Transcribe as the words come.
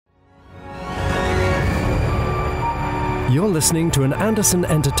You're listening to an Anderson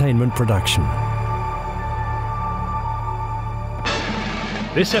Entertainment production.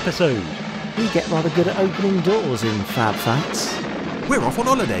 This episode, we get rather good at opening doors in FAB Facts. We're off on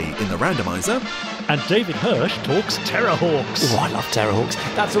holiday in the Randomiser. And David Hirsch talks Terrorhawks. Oh, I love Terrorhawks.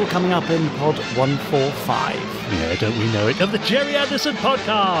 That's all coming up in pod 145. Yeah, don't we know it? Of the Gerry Anderson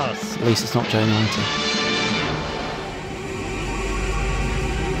Podcast. At least it's not Joe 90.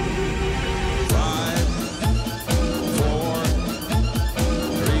 5, 4,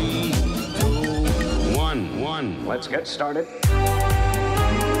 3, 2, 1. Let's get started.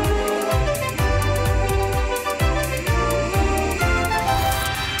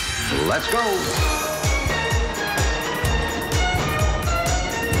 Let's go.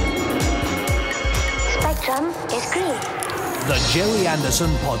 Spectrum is green. The Gerry Anderson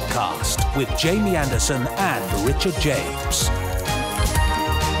Podcast with Jamie Anderson and Richard James.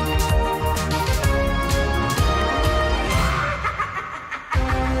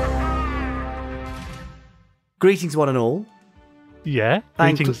 Greetings, one and all. Yeah,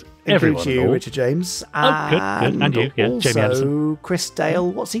 greetings, everyone. Includes you, Richard James. Oh, good. And you, yeah, Jamie Anderson. Also, Chris Dale,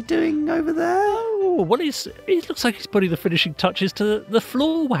 what's he doing over there? Oh, well, he looks like he's putting the finishing touches to the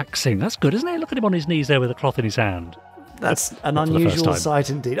floor waxing. That's good, isn't it? Look at him on his knees there with a cloth in his hand. That's an unusual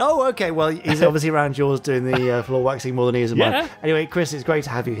sight indeed. Oh, okay. Well, he's obviously around yours doing the floor waxing more than he is in mine. Anyway, Chris, it's great to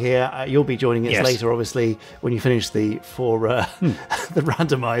have you here. You'll be joining us later, obviously, when you finish the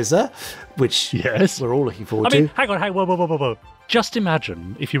randomiser, which we're all looking forward to. Hang on, whoa. Just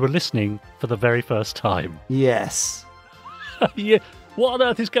imagine if you were listening for the very first time. Yes. Yeah. What on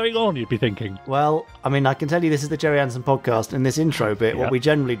earth is going on, you'd be thinking? Well, I mean, I can tell you this is the Gerry Anderson Podcast. In this intro bit, what we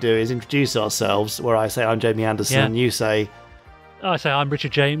generally do is introduce ourselves, where I say I'm Jamie Anderson, and you say... I say I'm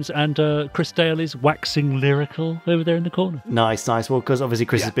Richard James, and Chris Dale is waxing lyrical over there in the corner. Nice. Well, because obviously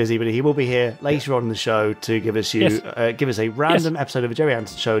Chris is busy, but he will be here later on in the show to give us a random episode of a Gerry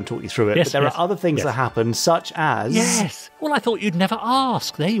Anderson show and talk you through it. But there are other things that happen, such as... Yes. Well, I thought you'd never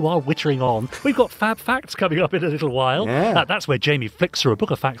ask. There you are, wittering on. We've got FAB Facts coming up in a little while. Yeah. That's where Jamie flicks through a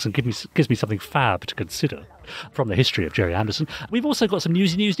book of facts and gives me something fab to consider from the history of Gerry Anderson. We've also got some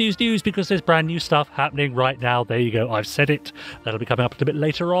news, because there's brand new stuff happening right now. There you go. I've said it. That'll be coming up a little bit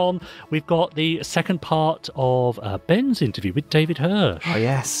later on. We've got the second part of Ben's interview with David Hirsch. Oh,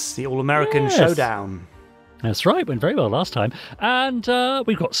 yes. The All-American Showdown. That's right, went very well last time. And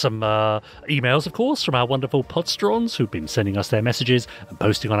we've got some emails, of course, from our wonderful podstrons who've been sending us their messages and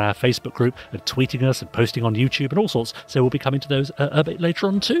posting on our Facebook group and tweeting us and posting on YouTube and all sorts. So we'll be coming to those a bit later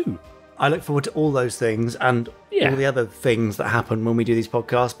on too. I look forward to all those things and all the other things that happen when we do these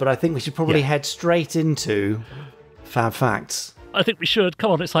podcasts, but I think we should probably head straight into FAB Facts. I think we should.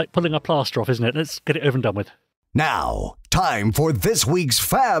 Come on, it's like pulling a plaster off, isn't it? Let's get it over and done with. Now, time for this week's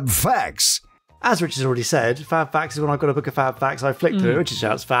FAB Facts. As Richard's already said, FAB Facts is when I've got a book of FAB Facts, I flick through it, Richard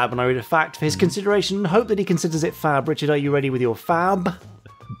shouts FAB, and I read a fact for his consideration and hope that he considers it fab. Richard, are you ready with your FAB?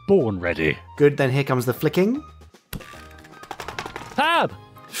 Born ready. Good, then here comes the flicking. FAB!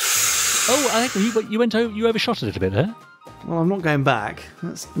 Oh, I think you overshot a little bit there. Well, I'm not going back.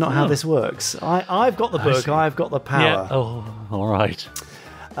 That's not how this works. I've got the book, I've got the power. Yeah. Oh, all right.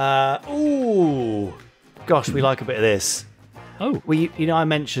 Ooh. Gosh, we like a bit of this. Oh. Well, I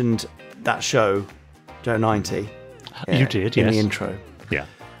mentioned that show, Joe 90. You did, in yes. the intro. Yeah.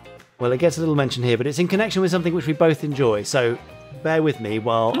 Well, it gets a little mention here, but it's in connection with something which we both enjoy. So bear with me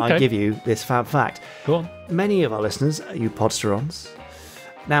while I give you this FAB fact. Go on. Many of our listeners, you podsterons.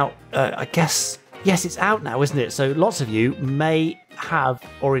 Now, I guess, yes, it's out now, isn't it? So lots of you may have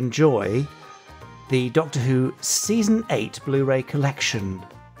or enjoy the Doctor Who Season 8 Blu-ray collection.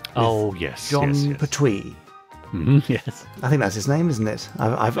 Oh, yes. John Pertwee. Yes. I think that's his name, isn't it?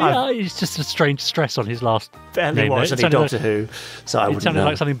 It's just a strange stress on his last barely name. watched any Doctor Who, so I wouldn't know. It sounded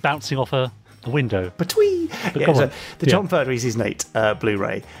like something bouncing off a window. Pertwee! The John Pertwee Season 8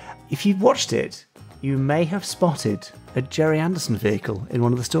 Blu-ray. If you've watched it, you may have spotted a Gerry Anderson vehicle in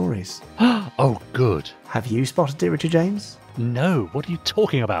one of the stories. Oh, good. Have you spotted it, Richard James? No. What are you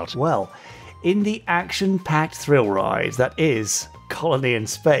talking about? Well, in the action-packed thrill ride that is Colony in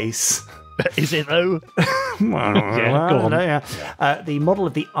Space... Is it, though? Go on. The model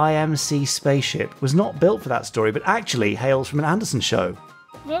of the IMC spaceship was not built for that story, but actually hails from an Anderson show.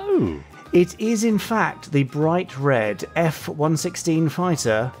 Oh. It is, in fact, the bright red F-116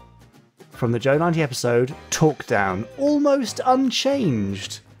 fighter from the Joe 90 episode Talk Down, almost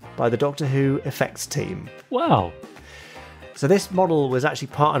unchanged by the Doctor Who effects team. Wow. So this model was actually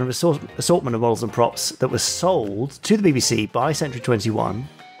part of an assortment of models and props that was sold to the BBC by Century 21.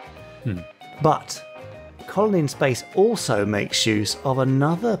 But Colony in Space also makes use of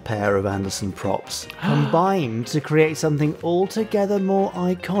another pair of Anderson props, combined to create something altogether more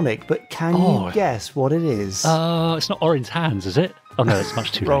iconic. But can you guess what it is? It's not Orin's hands, is it? Oh no, it's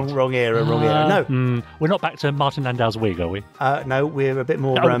much too late. Wrong era. No. We're not back to Martin Landau's wig, are we? No, we're a bit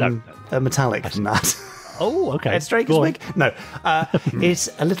more metallic than that. Oh, okay. Ed Straker's wig? No. It's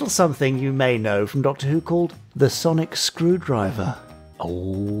a little something you may know from Doctor Who called the sonic screwdriver.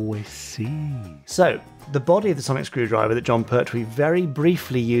 Oh, I see. So, the body of the sonic screwdriver that John Pertwee very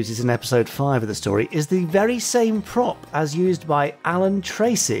briefly uses in episode 5 of the story is the very same prop as used by Alan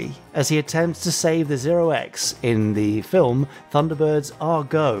Tracy as he attempts to save the Zero-X in the film Thunderbirds Are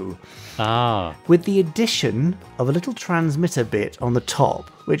Go. With the addition of a little transmitter bit on the top,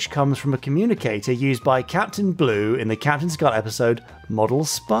 which comes from a communicator used by Captain Blue in the Captain Scott episode Model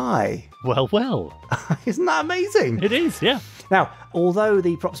Spy. Well. Isn't that amazing? It is, yeah. Now, although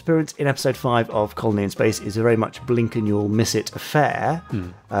the props appearance in episode 5 of Colony in Space is a very much blink and you'll miss it affair,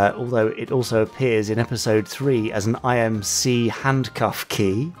 although it also appears in episode 3 as an IMC handcuff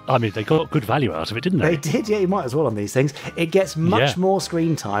key. I mean, they got good value out of it, didn't they? They did, yeah, you might as well on these things. It gets much more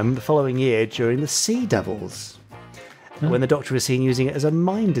screen time the following year during the Sea Devils, when the Doctor is seen using it as a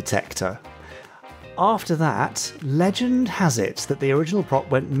mine detector. After that, legend has it that the original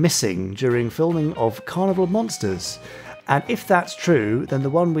prop went missing during filming of Carnival of Monsters. And if that's true, then the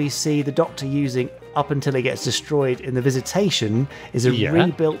one we see the Doctor using up until it gets destroyed in the Visitation is a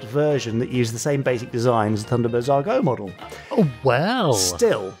rebuilt version that used the same basic design as the Thunderbirds Are Go model. Oh, well.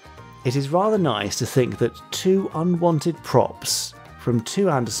 Still, it is rather nice to think that two unwanted props from two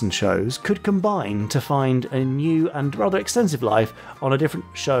Anderson shows could combine to find a new and rather extensive life on a different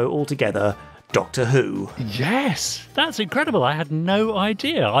show altogether, Doctor Who. Yes, that's incredible. I had no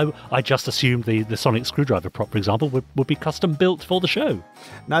idea. I just assumed the sonic screwdriver prop, for example, would be custom built for the show.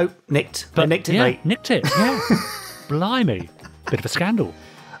 No, nicked. They nicked it, mate. Nicked it, yeah. Blimey. Bit of a scandal.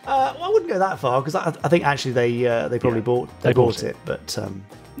 Well, I wouldn't go that far, because I think actually they probably bought it. But,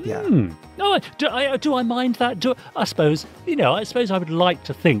 yeah. No, do I mind that? I suppose I would like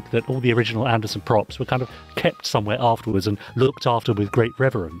to think that all the original Anderson props were kind of kept somewhere afterwards and looked after with great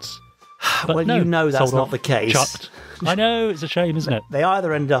reverence. But well, no, that's not the case. Chucked. I know, it's a shame, isn't it? They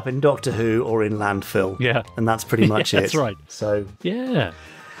either end up in Doctor Who or in landfill. Yeah. And that's pretty much it. That's right. So, yeah.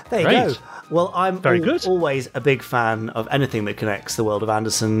 There you go. Well, I'm always a big fan of anything that connects the world of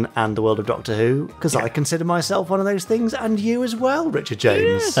Anderson and the world of Doctor Who, because I consider myself one of those things, and you as well, Richard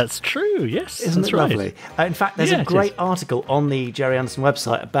James. Yeah, that's true, yes. Isn't it lovely? In fact, there's a great article on the Gerry Anderson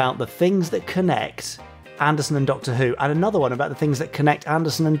website about the things that connect Anderson and Doctor Who, and another one about the things that connect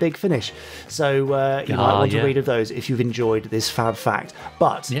Anderson and Big Finish. So you might want to read of those if you've enjoyed this fab fact.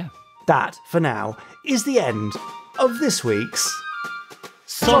 But that, for now, is the end of this week's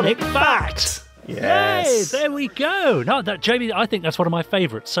Sonic Fact! Yes. Yay, there we go. No, Jamie, I think that's one of my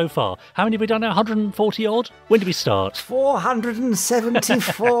favourites so far. How many have we done now? 140 odd? When did we start?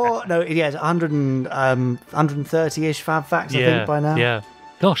 474. No, 130-ish fab facts, I think, by now. Yeah.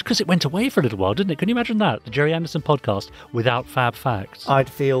 Gosh, because it went away for a little while, didn't it? Can you imagine that? The Gerry Anderson podcast without fab facts. I'd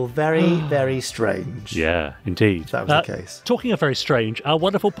feel very, very strange. Yeah, indeed. If that was the case. Talking of very strange, our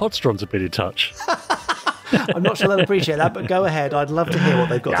wonderful Podstrons have been in touch. I'm not sure they'll appreciate that, but go ahead. I'd love to hear what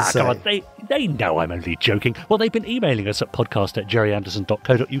they've got to say. Come on, they know I'm only joking. Well, they've been emailing us at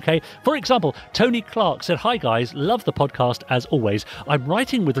podcast@gerryanderson.co.uk. For example, Tony Clark said, "Hi guys, love the podcast as always. I'm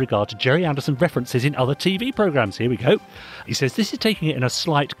writing with regard to Gerry Anderson references in other TV programmes." Here we go. He says, "This is taking it in a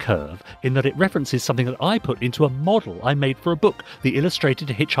slight curve in that it references something that I put into a model I made for a book, The Illustrated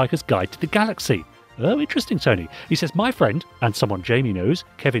Hitchhiker's Guide to the Galaxy." Oh, interesting, Tony. He says, "My friend, and someone Jamie knows,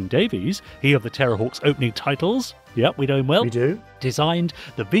 Kevin Davies, he of the Terrorhawks opening titles," yep, we know him well. We do. "Designed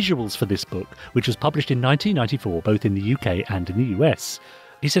the visuals for this book, which was published in 1994, both in the UK and in the US.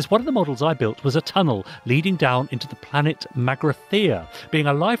 He says, "One of the models I built was a tunnel leading down into the planet Magrathea. Being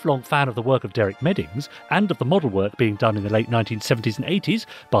a lifelong fan of the work of Derek Meddings, and of the model work being done in the late 1970s and 80s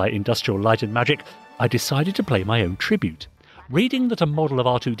by Industrial Light and Magic, I decided to play my own tribute. Reading that a model of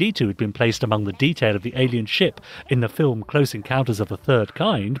R2-D2 had been placed among the detail of the alien ship in the film Close Encounters of the Third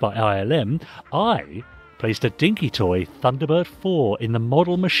Kind by ILM, I placed a dinky toy Thunderbird 4 in the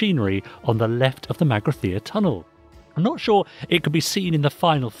model machinery on the left of the Magrathea tunnel. I'm not sure it could be seen in the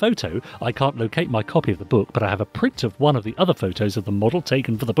final photo. I can't locate my copy of the book, but I have a print of one of the other photos of the model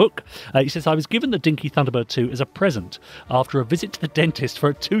taken for the book." He says, "I was given the dinky Thunderbird 2 as a present after a visit to the dentist for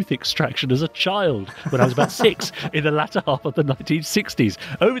a tooth extraction as a child when I was about 6 in the latter half of the 1960s.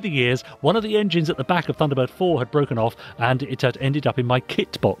 Over the years, one of the engines at the back of Thunderbird 4 had broken off and it had ended up in my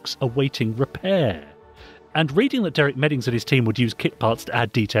kit box awaiting repair." And reading that Derek Meddings and his team would use kit parts to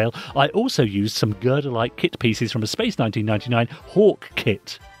add detail, I also used some girder-like kit pieces from a Space 1999 Hawk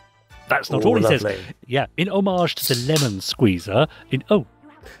kit. That's not all, he lovely. says. Yeah, in homage to the lemon squeezer.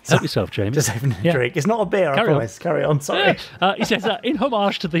 Help yourself, Jamie. Just having a drink. It's not a beer, I promise. Carry on, sorry. He says, in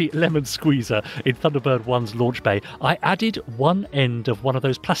homage to the lemon squeezer in Thunderbird 1's launch bay, I added one end of one of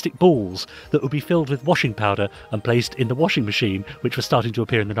those plastic balls that would be filled with washing powder and placed in the washing machine, which was starting to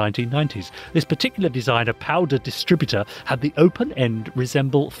appear in the 1990s. This particular design of powder distributor had the open end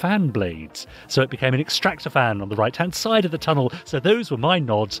resemble fan blades, so it became an extractor fan on the right-hand side of the tunnel. So those were my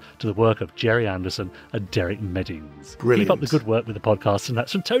nods to the work of Gerry Anderson and Derek Meddings. Brilliant. Keep up the good work with the podcast, and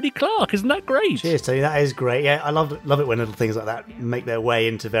that's from Tony Clark. Isn't that great? Cheers, Tony. That is great. Yeah, I love it when little things like that make their way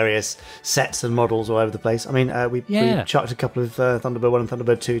into various sets and models all over the place. I mean, we chucked a couple of Thunderbird 1 and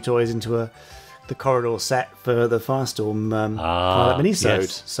Thunderbird 2 toys into the corridor set for the Firestorm pilot mini-sode.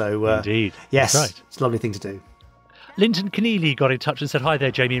 Yes. So, indeed. Yes, That's right. it's a lovely thing to do. Linton Keneally got in touch and said, "Hi there,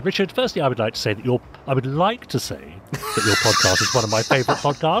 Jamie and Richard. Firstly, I would like to say that your podcast is one of my favourite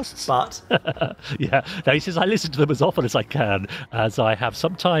podcasts." But yeah, now he says, "I listen to them as often as I can, as I have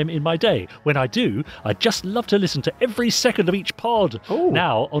some time in my day. When I do, I just love to listen to every second of each pod." Ooh.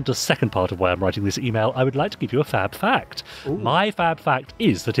 Now, on to the second part of why I'm writing this email. I would like to give you a fab fact. Ooh. My fab fact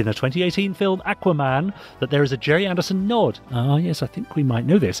is that in the 2018 film Aquaman, that there is a Gerry Anderson nod. Ah, yes, I think we might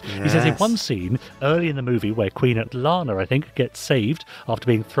know this. He says in one scene early in the movie where Queen Atlana, I think, gets saved after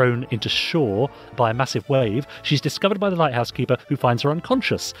being thrown into shore by a massive wave, she's discovered by the lighthouse keeper, who finds her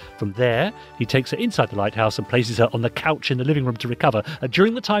unconscious. From there, he takes her inside the lighthouse and places her on the couch in the living room to recover. And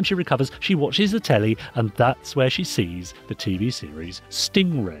during the time she recovers, she watches the telly, and that's where she sees the TV series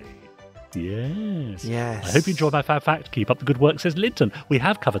Stingray. Yes. I hope you enjoy my fab fact. Keep up the good work, says Linton. We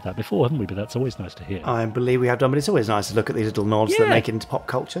have covered that before, haven't we? But that's always nice to hear. I believe we have done, but it's always nice to look at these little nods that make it into pop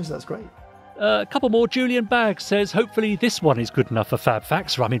culture, so that's great. A couple more. Julian Baggs says, hopefully this one is good enough for Fab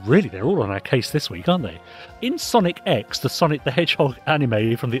Facts. I mean, really, they're all on our case this week, aren't they? In Sonic X, the Sonic the Hedgehog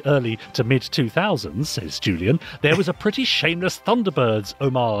anime from the early to mid-2000s, says Julian, there was a pretty shameless Thunderbirds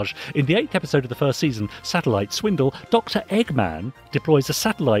homage. In the 8th episode of the first season, Satellite Swindle, Dr. Eggman deploys a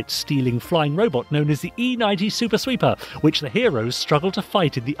satellite-stealing flying robot known as the E-90 Super Sweeper, which the heroes struggle to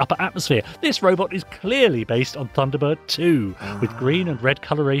fight in the upper atmosphere. This robot is clearly based on Thunderbird 2, with green and red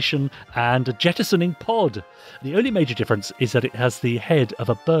coloration and a jettisoning pod. The only major difference is that it has the head of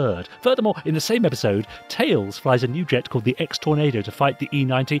a bird. Furthermore, in the same episode, Tails flies a new jet called the X-Tornado to fight the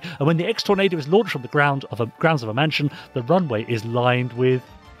E-90, and when the X-Tornado is launched from the grounds of a mansion, the runway is lined with,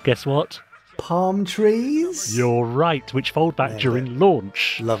 guess what? Palm trees? You're right, which fold back during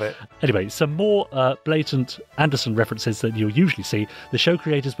launch. Love it. Anyway, some more blatant Anderson references than you'll usually see. The show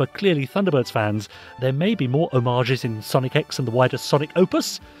creators were clearly Thunderbirds fans. There may be more homages in Sonic X and the wider Sonic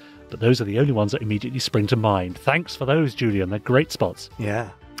opus, but those are the only ones that immediately spring to mind. Thanks for those, Julian. They're great spots. Yeah,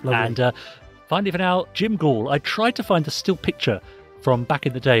 lovely. And finally for now, Jim Gall. I tried to find the still picture from back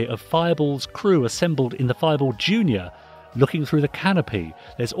in the day of Fireball's crew assembled in the Fireball Junior, looking through the canopy.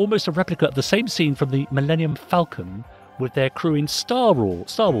 There's almost a replica of the same scene from the Millennium Falcon with their crew in Star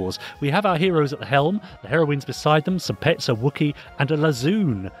Wars. We have our heroes at the helm, the heroines beside them, some pets, a Wookiee, and a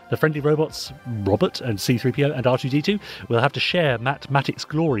Lazoon. The friendly robots, Robert and C-3PO and R2-D2, will have to share Matt Matic's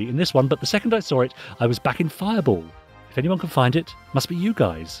glory in this one, but the second I saw it, I was back in Fireball. If anyone can find it, must be you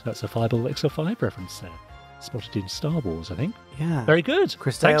guys. That's a Fireball XO5 reference there. Spotted in Star Wars, I think. Yeah. Very good.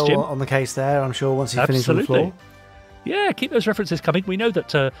 Chris Thanks, Dale Jim. on the case there, I'm sure, once he's finished on the floor. Yeah, keep those references coming. We know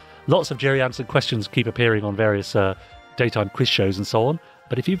that lots of Gerry Anderson questions keep appearing on various daytime quiz shows and so on.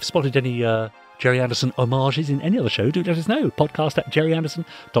 But if you've spotted any Gerry Anderson homages in any other show, do let us know.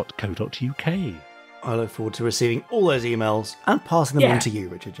 podcast@gerryanderson.co.uk. I look forward to receiving all those emails and passing them on to you,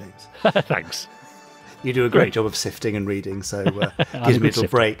 Richard James. Thanks. You do a great job of sifting and reading, so gives me a little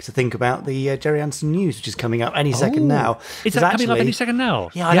break to think about the Gerry Anderson news, which is coming up any second now. Is that coming up any second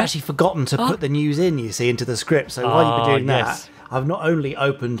now? Yeah, I'd actually forgotten to put the news in, you see, into the script. So while you've been doing that, I've not only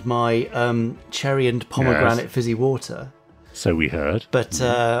opened my cherry and pomegranate fizzy water. So we heard. But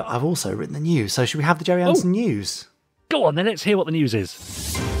I've also written the news. So should we have the Gerry Anderson news? Go on then, let's hear what the news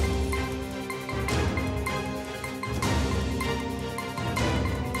is.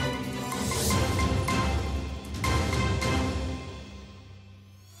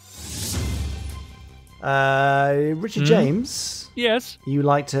 Richard James. Yes. You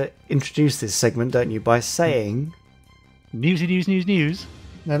like to introduce this segment, don't you, by saying... Newsy news.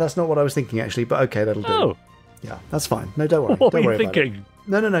 No, that's not what I was thinking, actually, but okay, that'll do. Oh. Yeah, that's fine. No, don't worry. What don't were worry you about thinking? It.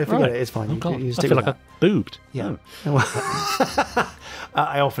 No, forget it. It's fine. Oh, God. You I stick feel with like that. I boobed. Yeah. Oh.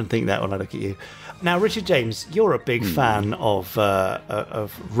 I often think that when I look at you. Now, Richard James, you're a big fan of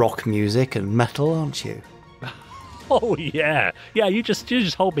rock music and metal, aren't you? Oh, yeah. Yeah, you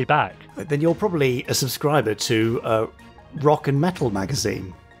just hold me back. Then you're probably a subscriber to Rock and Metal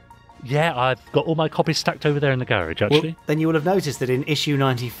magazine. Yeah, I've got all my copies stacked over there in the garage, actually. Well, then you will have noticed that in issue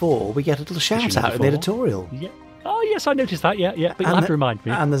 94, we get a little shout-out in the editorial. Yeah. Oh, yes, I noticed that, yeah. But you have to remind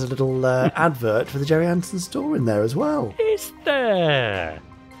me. And there's a little advert for the Gerry Anderson store in there as well. Is there?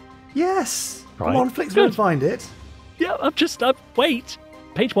 Yes. Right. Come on, flick through and find it. Yeah, wait.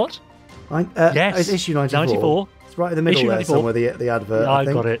 Page what? Yes. It's issue 94. It's right in the middle issue there 94. somewhere, the advert. I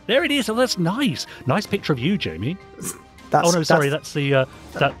got it. There it is. Oh, that's nice. Nice picture of you, Jamie. That's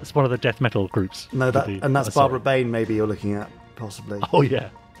one of the death metal groups. No, that's Barbara Bain maybe you're looking at, possibly. Oh, yeah.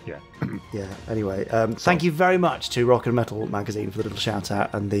 Yeah. Yeah. Anyway, thank you very much to Rock and Metal magazine for the little shout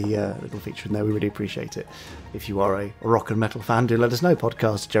out and the little feature in there. We really appreciate it. If you are a rock and metal fan, do let us know.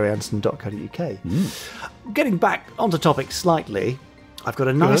 Podcast gerryanderson.co.uk. Getting back onto topic slightly, I've got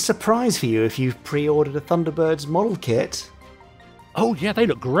a nice surprise for you if you've pre-ordered a Thunderbirds model kit. Oh, yeah, they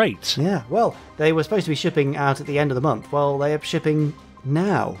look great. Yeah, well, they were supposed to be shipping out at the end of the month. Well, they are shipping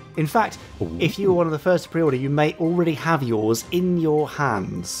now. In fact, if you were one of the first to pre-order, you may already have yours in your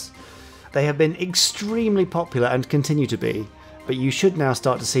hands. They have been extremely popular and continue to be, but you should now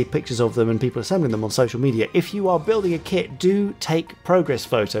start to see pictures of them and people assembling them on social media. If you are building a kit, do take progress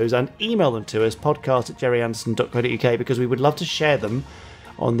photos and email them to us, podcast@gerryanderson.co.uk, because we would love to share them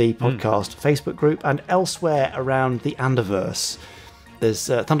on the podcast Facebook group and elsewhere around the Anderverse. There's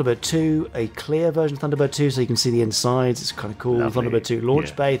Thunderbird 2, a clear version of Thunderbird 2, so you can see the insides. It's kind of cool. Lovely. Thunderbird 2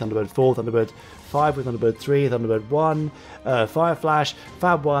 launch bay, Thunderbird 4, Thunderbird 5 with Thunderbird 3, Thunderbird 1, Fireflash,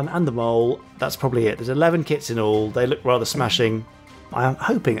 Fab 1, and the Mole. That's probably it. There's 11 kits in all. They look rather smashing. I'm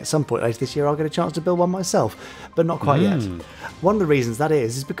hoping at some point later this year I'll get a chance to build one myself, but not quite yet. One of the reasons that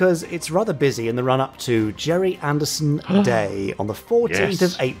is because it's rather busy in the run-up to Gerry Anderson Day on the 14th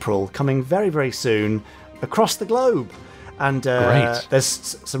of April, coming very, very soon across the globe. And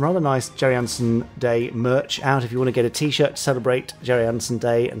there's some rather nice Gerry Anderson Day merch out. If you want to get a t-shirt to celebrate Gerry Anderson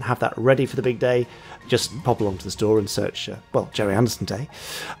Day and have that ready for the big day, just pop along to the store and search, Gerry Anderson Day.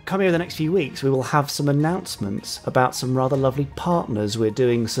 Coming over the next few weeks, we will have some announcements about some rather lovely partners we're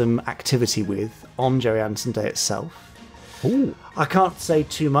doing some activity with on Gerry Anderson Day itself. Ooh. I can't say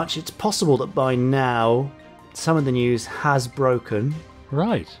too much. It's possible that by now some of the news has broken.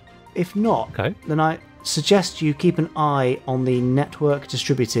 Right. If not, then I suggest you keep an eye on the Network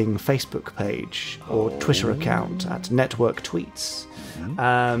Distributing Facebook page or Twitter account at Network Tweets.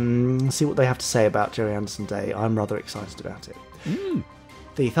 See what they have to say about Gerry Anderson Day. I'm rather excited about it.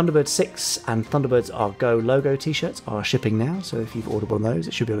 The Thunderbird 6 and Thunderbirds Are Go logo t-shirts are shipping now, so if you've ordered one of those,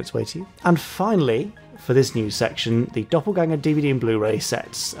 it should be on its way to you. And finally, for this news section, the Doppelganger DVD and Blu-ray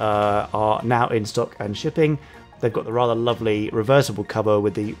sets are now in stock and shipping. They've got the rather lovely reversible cover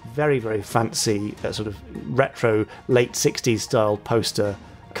with the very, very fancy sort of retro late 60s style poster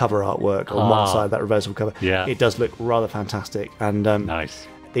cover artwork on one side of that reversible cover. Yeah. It does look rather fantastic. And nice.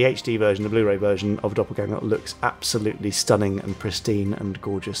 The HD version, the Blu-ray version of Doppelganger looks absolutely stunning and pristine and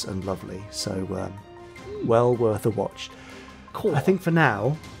gorgeous and lovely. So, well worth a watch. Cool. I think for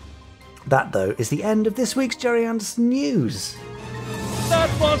now, that though is the end of this week's Gerry Anderson news.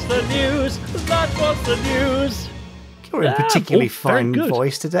 That was the news. That was the news. You're in particularly fine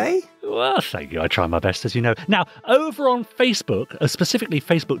voice today. Well, thank you. I try my best, as you know. Now, over on Facebook, specifically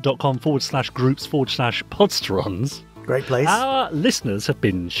facebook.com/groups/podsterons. Great place. Our listeners have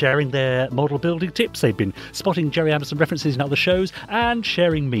been sharing their model building tips. They've been spotting Gerry Anderson references in other shows and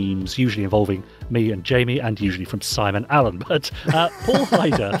sharing memes, usually involving me and Jamie and usually from Simon Allen. But Paul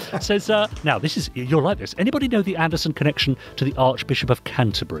Hyder says, now this is, you'll like this. Anybody know the Anderson connection to the Archbishop of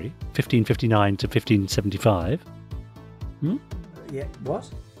Canterbury, 1559 to 1575? Yeah, what?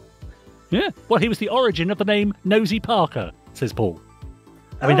 Yeah, well, he was the origin of the name Nosy Parker, says Paul.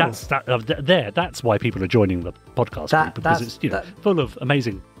 I mean, that's why people are joining the podcast group, because it's full of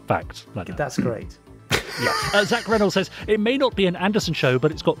amazing facts. Like that. That's great. Yeah. Zach Reynolds says, it may not be an Anderson show,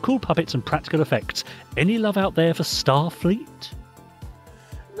 but it's got cool puppets and practical effects. Any love out there for Starfleet?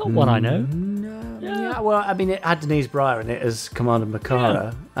 Not one I know. No. Yeah, well, I mean, it had Denise Breyer in it as Commander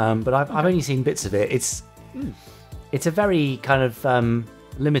Makara, but I've only seen bits of it. It's a very kind of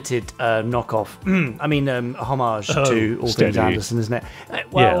limited knockoff. I mean, a homage to all things Anderson, isn't it?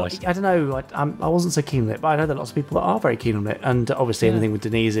 Well, yeah, I don't know. I wasn't so keen on it, but I know that lots of people are very keen on it, and obviously anything with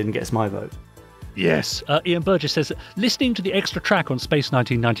Denise in gets my vote. Yes. Ian Burgess says, listening to the extra track on Space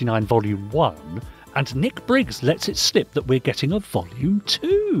 1999 Volume 1, and Nick Briggs lets it slip that we're getting a Volume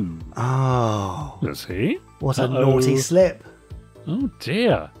 2. Oh. Let's see. What a naughty slip. Oh,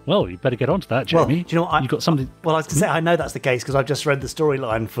 dear. Well, you better get onto that, Jeremy. Well, do you know what? You've got something... Well, I was going to say, I know that's the case because I've just read the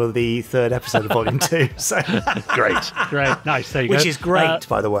storyline for the third episode of Volume 2. So. Great. Nice. There you go. Which is great,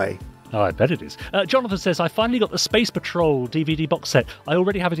 by the way. Oh, I bet it is. Jonathan says, I finally got the Space Patrol DVD box set. I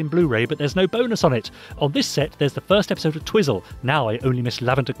already have it in Blu-ray, but there's no bonus on it. On this set, there's the first episode of Twizzle. Now I only miss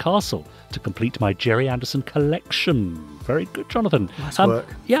Lavender Castle to complete my Gerry Anderson collection. Very good, Jonathan. Nice work.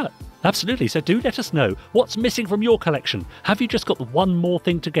 Yeah, absolutely. So do let us know what's missing from your collection. Have you just got one more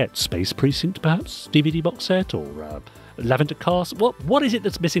thing to get? Space Precinct, perhaps? DVD box set or... Lavender Castle. What is it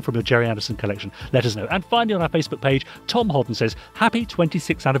that's missing from your Gerry Anderson collection? Let us know. And finally, on our Facebook page, Tom Hodden says, Happy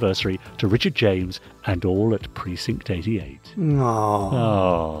 26th anniversary to Richard James and all at Precinct 88.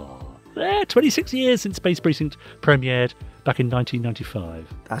 Oh. 26 years since Space Precinct premiered back in 1995.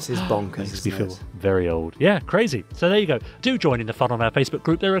 That is bonkers. Makes me feel very old. Yeah, crazy. So there you go. Do join in the fun on our Facebook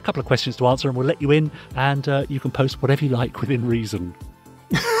group. There are a couple of questions to answer and we'll let you in, and you can post whatever you like within reason.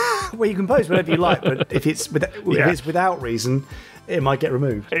 Well, you can post whatever you like, but if it's without reason, it might get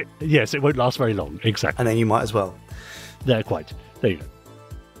removed. Yes, it won't last very long. Exactly. And then you might as well. There, quite. There you go.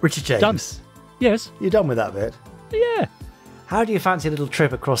 Richard James. Done. Yes. You're done with that bit? Yeah. How do you fancy a little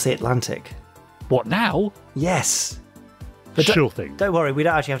trip across the Atlantic? What, now? Yes. But sure thing. Don't worry, we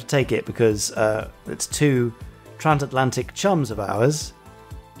don't actually have to take it because it's two transatlantic chums of ours,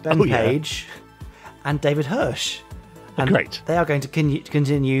 Ben Page and David Hirsch. And great. They are going to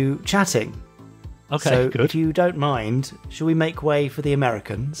continue chatting. Okay, so good. If you don't mind, shall we make way for the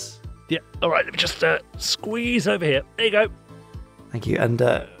Americans? Yeah, all right, let me just squeeze over here. There you go. Thank you.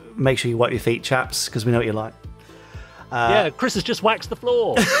 And make sure you wipe your feet, chaps, because we know what you like. Yeah, Chris has just waxed the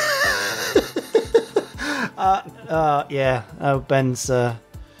floor. Yeah. Oh, Ben's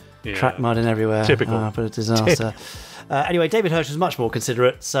track mudding everywhere. Typical. But a disaster. Anyway, David Hirsch was much more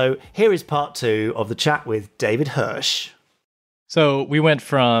considerate. So here is part 2 of the chat with David Hirsch. So we went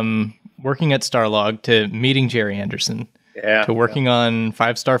from working at Starlog to meeting Gerry Anderson to working on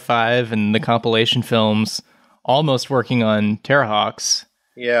 5 Star 5 and the compilation films, almost working on Terrahawks.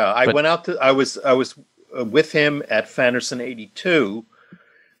 Yeah, I was with him at Fanderson 82,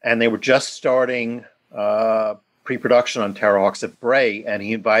 and they were just starting pre-production on Terrahawks at Bray, and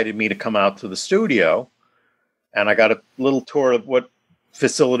he invited me to come out to the studio. And I got a little tour of what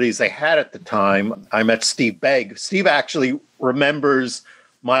facilities they had at the time. I met Steve Begg. Steve actually remembers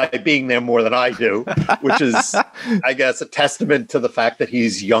my being there more than I do, which is, I guess, a testament to the fact that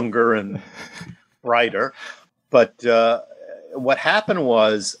he's younger and brighter. But what happened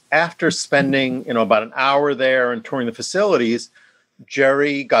was, after spending about an hour there and touring the facilities,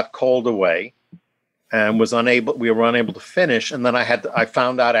 Gerry got called away and we were unable to finish. And then I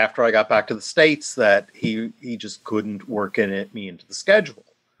found out after I got back to the States that he just couldn't work me into the schedule.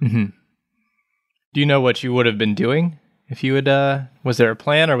 Mm-hmm. Do you know what you would have been doing if you had, was there a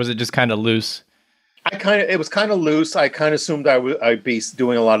plan or was it just kind of loose? It was kind of loose. I kind of assumed I'd be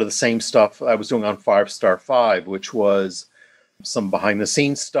doing a lot of the same stuff I was doing on 5 Star 5, which was some behind the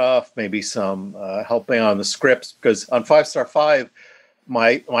scenes stuff, maybe some helping on the scripts, because on 5 Star 5,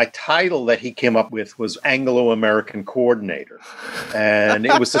 my title that he came up with was Anglo-American Coordinator. And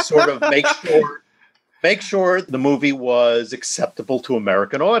it was to sort of make sure the movie was acceptable to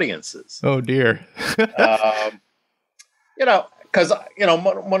American audiences. Oh, dear. Because,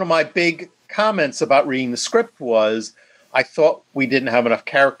 one of my big comments about reading the script was I thought we didn't have enough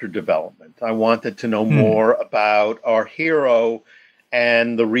character development. I wanted to know more about our hero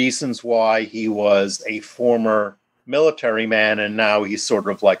and the reasons why he was a former military man and now he's sort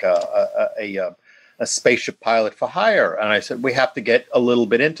of like a spaceship pilot for hire. And I said, we have to get a little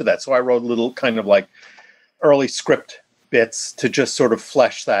bit into that. So I wrote a little kind of like early script bits to just sort of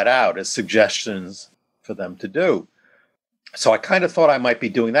flesh that out as suggestions for them to do. So I kind of thought I might be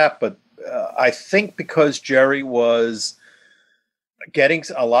doing that, but I think because Gerry was getting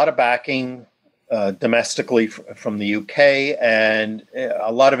a lot of backing domestically from the UK and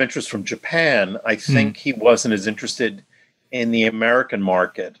a lot of interest from Japan, I think he wasn't as interested in the American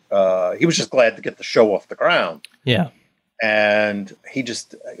market. He was just glad to get the show off the ground. Yeah. And he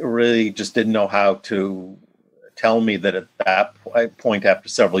just really just didn't know how to tell me that at that point, after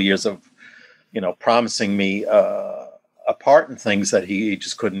several years of, promising me a part in things, that he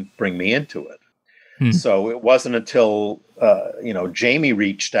just couldn't bring me into it. So it wasn't until, Jamie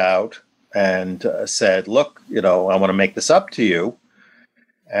reached out and said, look, I want to make this up to you.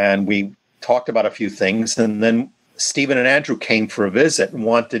 And we talked about a few things. And then Stephen and Andrew came for a visit and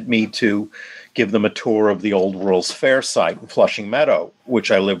wanted me to give them a tour of the old World's Fair site in Flushing Meadow,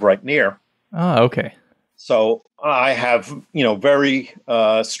 which I live right near. Oh, okay. So I have, very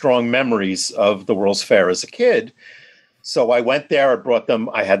strong memories of the World's Fair as a kid. So I went there, I brought them,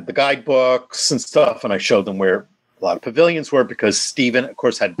 I had the guidebooks and stuff, and I showed them where a lot of pavilions were, because Stephen, of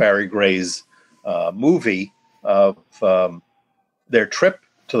course, had Barry Gray's movie of their trip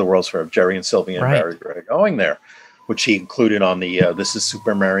to the World's Fair, of Gerry and Sylvia and Barry Gray going there, which he included on the This Is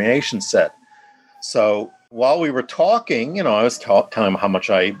Supermarionation set. So while we were talking, I was telling him how much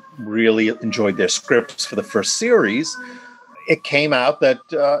I really enjoyed their scripts for the first series. It came out that,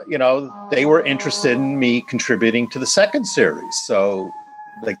 they were interested in me contributing to the second series. So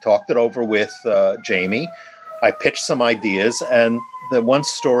they talked it over with Jamie. I pitched some ideas, and the one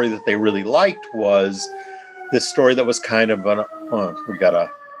story that they really liked was this story that was kind of we got a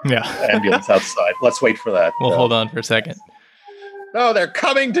ambulance outside. Let's wait for that. We'll hold on for a second. No, they're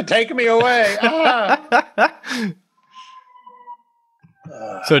coming to take me away.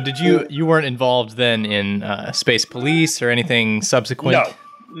 So did you weren't involved then in Space Police or anything subsequent?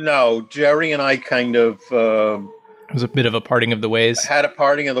 No. Gerry and I kind of... it was a bit of a parting of the ways. Had a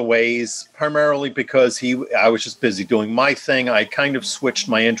parting of the ways, primarily because I was just busy doing my thing. I kind of switched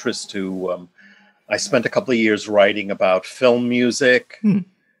my interest to... I spent a couple of years writing about film music,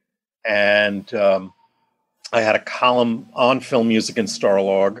 and I had a column on film music in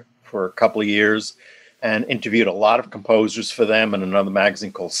Starlog for a couple of years, and interviewed a lot of composers for them in another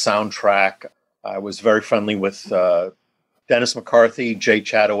magazine called Soundtrack. I was very friendly with Dennis McCarthy, Jay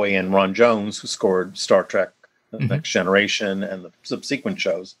Chataway, and Ron Jones, who scored Star Trek The Next Generation and the subsequent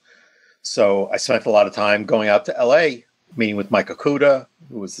shows. So I spent a lot of time going out to L.A., meeting with Mike Okuda,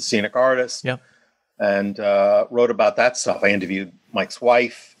 who was the scenic artist, and wrote about that stuff. I interviewed Mike's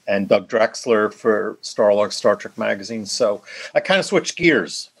wife and Doug Drexler for Starlog Star Trek magazine. So I kind of switched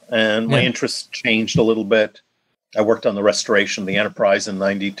gears, and my interest changed a little bit. I worked on the restoration of the Enterprise in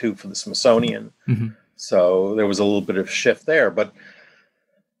 '92 for the Smithsonian. So there was a little bit of a shift there. But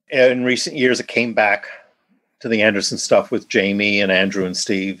in recent years, it came back to the Anderson stuff with Jamie and Andrew and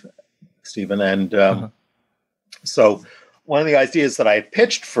Stephen. And so one of the ideas that I had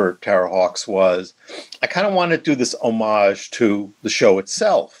pitched for Terrahawks was I kind of wanted to do this homage to the show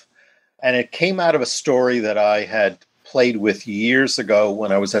itself. And it came out of a story that I had played with years ago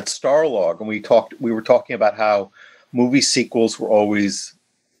when I was at Starlog. And we were talking about how movie sequels were always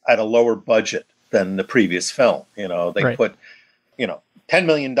at a lower budget than the previous film. They put, $10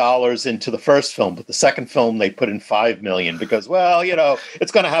 million into the first film, but the second film they put in $5 million because,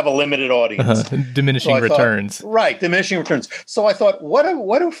 it's going to have a limited audience. Diminishing returns. Diminishing returns. So I thought, what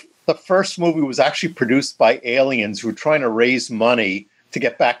if the first movie was actually produced by aliens who were trying to raise money to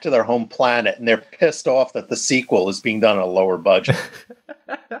get back to their home planet, and they're pissed off that the sequel is being done at a lower budget?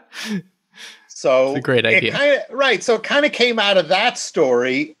 So it's a great idea. So it kind of came out of that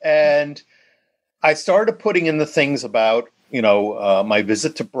story, and I started putting in the things about my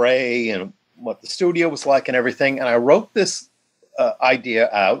visit to Bray and what the studio was like and everything. And I wrote this idea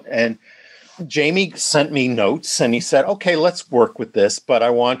out, and Jamie sent me notes, and he said, okay, let's work with this, but I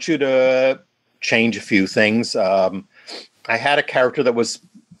want you to change a few things. I had a character that was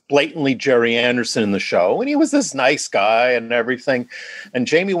blatantly Gerry Anderson in the show, and he was this nice guy and everything. And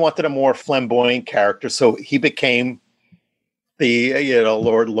Jamie wanted a more flamboyant character, so he became the,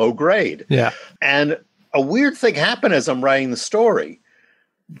 Lord Low Grade. Yeah. And a weird thing happened as I'm writing the story.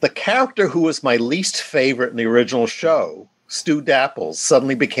 The character who was my least favorite in the original show, Stu Dapples,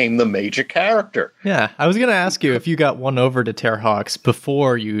 suddenly became the major character. Yeah, I was going to ask you if you got won over to Terrahawks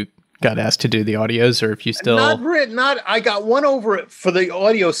before you got asked to do the audios, or if you still... I got won over it for the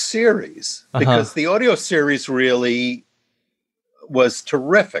audio series, because the audio series really was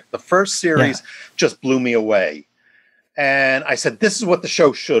terrific. The first series just blew me away. And I said, this is what the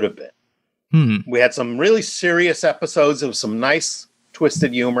show should have been. We had some really serious episodes of some nice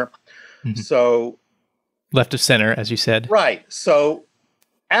twisted humor. So left of center, as you said. Right. So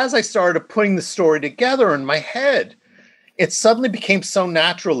as I started putting the story together in my head, it suddenly became so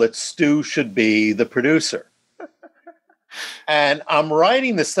natural that Stu should be the producer. And I'm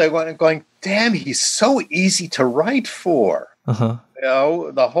writing this thing and going, damn, he's so easy to write for.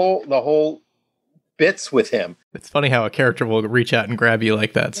 The whole bits with him. It's funny how a character will reach out and grab you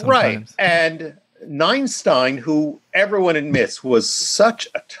like that sometimes. Right. And Neinstein, who everyone admits was such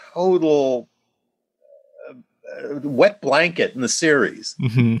a total wet blanket in the series,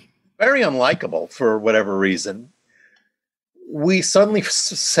 very unlikable for whatever reason, we suddenly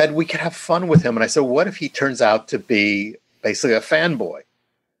said we could have fun with him. And I said, what if he turns out to be basically a fanboy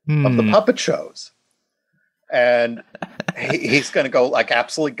of the puppet shows? And he's going to go like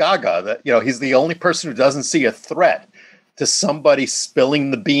absolutely gaga. That he's the only person who doesn't see a threat to somebody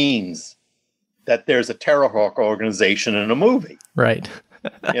spilling the beans that there's a Terrahawk organization in a movie. Right.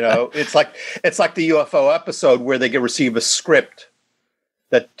 It's like the UFO episode where they receive a script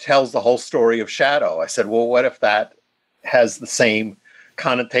that tells the whole story of Shadow. I said, well, what if that has the same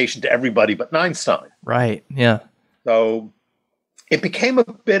connotation to everybody but Einstein? Right. Yeah. So it became a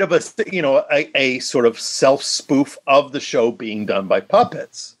bit of a sort of self-spoof of the show being done by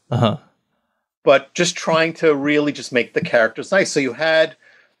puppets. Uh-huh. But just trying to really just make the characters nice. So you had,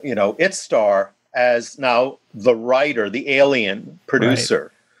 Itstar as now the writer, the alien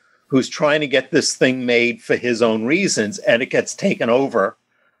producer, who's trying to get this thing made for his own reasons, and it gets taken over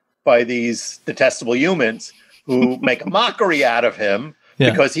by these detestable humans who make a mockery out of him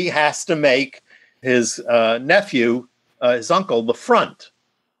because he has to make his nephew, his uncle, the front.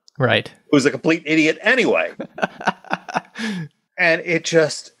 Right. Who's a complete idiot anyway. And it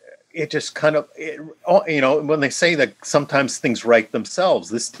just kind of, when they say that sometimes things write themselves,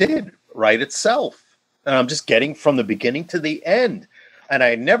 this did write itself. And I'm just getting from the beginning to the end. And I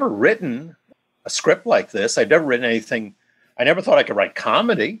had never written a script like this. I'd never written anything. I never thought I could write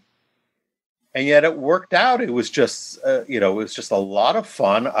comedy. And yet it worked out. It was just, it was just a lot of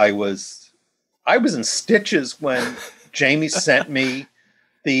fun. I was in stitches when Jamie sent me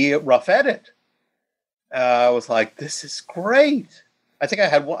the rough edit. I was like, this is great. I think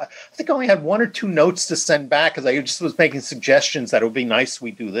I only had one or two notes to send back because I just was making suggestions that it would be nice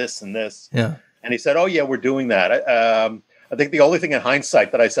we do this and this. Yeah. And he said, oh, yeah, we're doing that. I think the only thing in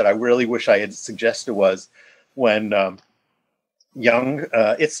hindsight that I said I really wish I had suggested was when young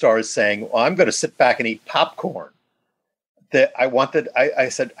Itstar is saying, well, I'm going to sit back and eat popcorn. I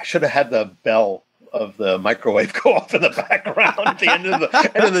said I should have had the bell of the microwave go off in the background at the end of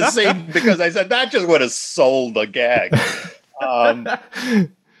the scene, because I said that just would have sold the gag.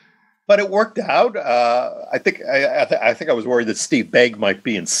 But it worked out. I think I was worried that Steve Begg might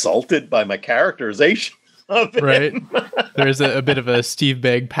be insulted by my characterization of him. Right. There's a bit of a Steve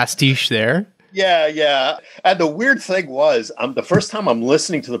Begg pastiche there. Yeah. And the weird thing was, the first time I'm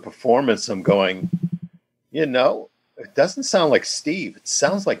listening to the performance, I'm going, it doesn't sound like Steve. It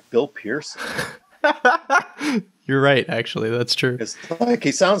sounds like Bill Pearson. You're right, actually. That's true. It's like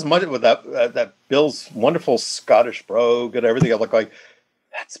he sounds much with that Bill's wonderful Scottish brogue and everything. I'm like,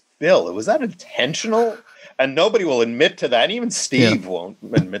 that's Bill. Was that intentional? And nobody will admit to that. Even Steve won't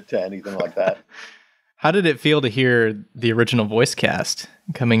admit to anything like that. How did it feel to hear the original voice cast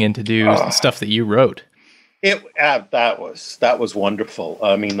coming in to do stuff that you wrote? That was wonderful.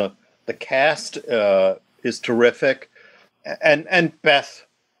 I mean, the cast is terrific, and Beth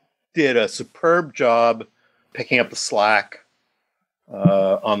did a superb job picking up the slack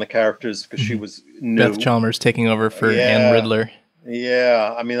on the characters because she was new. Beth Chalmers taking over for Ann Riddler.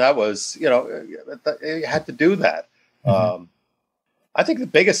 Yeah, I mean, that was, you had to do that. Mm-hmm. I think the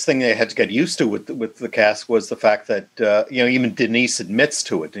biggest thing they had to get used to with the cast was the fact that, even Denise admits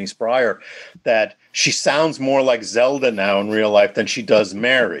to it, Denise Breyer, that she sounds more like Zelda now in real life than she does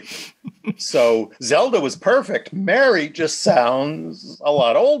Mary. So Zelda was perfect. Mary just sounds a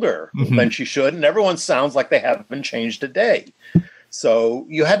lot older than she should, and everyone sounds like they haven't changed a day. So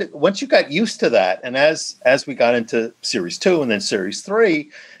you had to, once you got used to that, and as we got into series 2 and then series 3,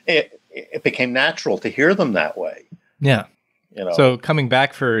 it became natural to hear them that way. Yeah. So coming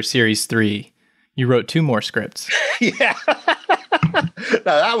back for series 3, you wrote 2 more scripts. Yeah. Now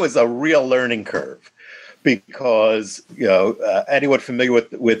that was a real learning curve because, anyone familiar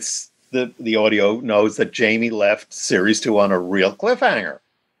with the audio knows that Jamie left series 2 on a real cliffhanger.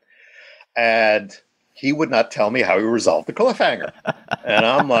 And he would not tell me how he resolved the cliffhanger. And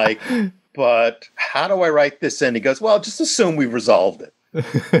I'm like, but how do I write this in? He goes, well, just assume we've resolved it.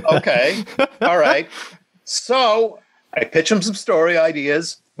 Okay. All right. So I pitch him some story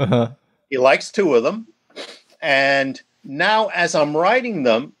ideas. Uh-huh. He likes 2 of them. And now as I'm writing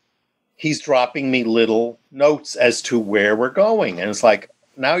them, he's dropping me little notes as to where we're going. And it's like,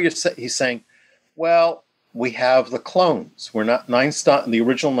 now he's saying, well, we have the clones. We're not Einstein. The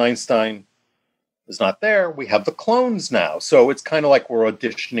original Einstein is not there. We have the clones now. So it's kind of like we're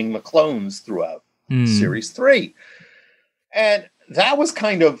auditioning the clones throughout series 3. And that was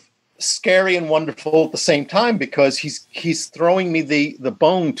kind of scary and wonderful at the same time because he's throwing me the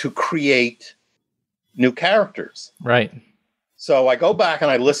bone to create new characters. Right. So I go back and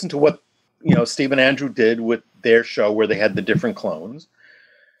I listen to what, Steve and Andrew did with their show where they had the different clones.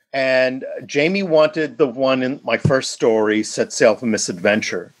 And Jamie wanted the one in my first story, Set Sail for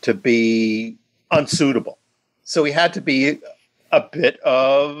Misadventure, to be unsuitable. So he had to be a bit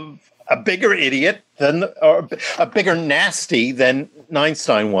of a bigger idiot or a bigger nasty than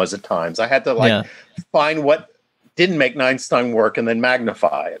Einstein was at times. I had to find what didn't make Einstein work and then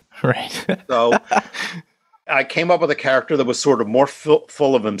magnify it. Right. So I came up with a character that was sort of more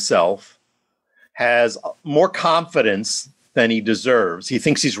full of himself, has more confidence than he deserves. He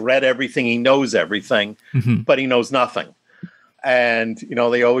thinks he's read everything, he knows everything, but he knows nothing. And,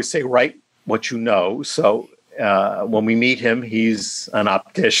 they always say, write what you know. So when we meet him, he's an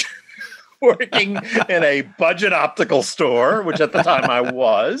optician working in a budget optical store, which at the time I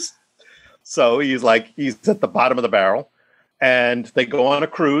was. So he's at the bottom of the barrel. And they go on a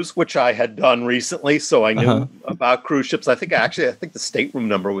cruise, which I had done recently, so I knew about cruise ships. I think the stateroom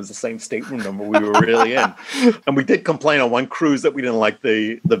number was the same stateroom number we were really in. And we did complain on one cruise that we didn't like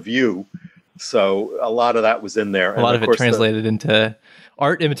the view. So a lot of that was in there. A lot of it translated into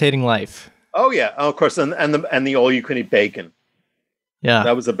art imitating life. Oh yeah, of course, and the all you can eat bacon. Yeah,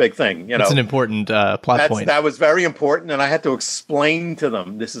 that was a big thing. That's an important plot point. That was very important, and I had to explain to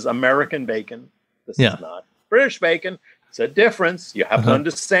them: this is American bacon. This is not British bacon. It's a difference. You have to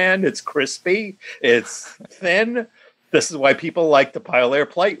understand. It's crispy. It's thin. This is why people like to pile their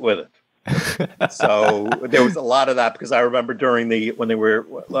plate with it. So there was a lot of that because I remember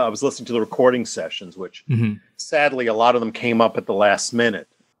I was listening to the recording sessions, which sadly a lot of them came up at the last minute.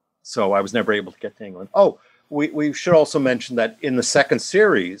 So I was never able to get to England. Oh, we should also mention that in the second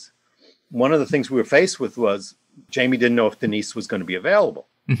series, one of the things we were faced with was Jamie didn't know if Denise was going to be available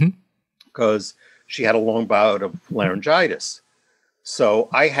because she had a long bout of laryngitis. So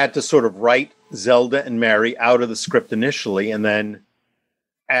I had to sort of write Zelda and Mary out of the script initially. And then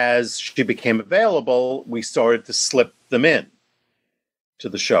as she became available, we started to slip them in to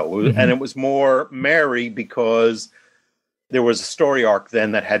the show. And it was more Mary because there was a story arc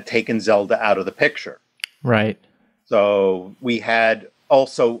then that had taken Zelda out of the picture. Right. So we had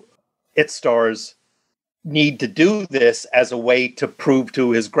also It Stars need to do this as a way to prove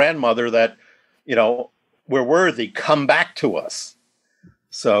to his grandmother that, we're worthy, come back to us.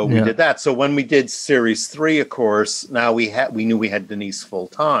 So we did that. So when we did series 3, of course, now we knew we had Denise full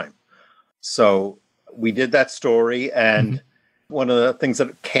time. So we did that story. And one of the things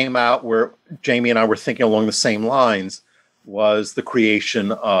that came out where Jamie and I were thinking along the same lines was the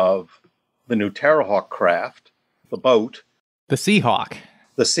creation of the new Terrahawk craft, the boat. The Seahawk.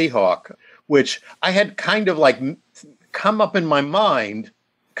 The Seahawk, which I had kind of come up in my mind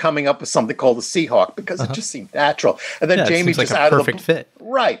coming up with something called the Seahawk because it just seemed natural. And then Jamie just out of the perfect fit.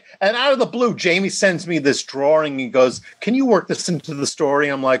 Right. And out of the blue, Jamie sends me this drawing. He goes, "Can you work this into the story?"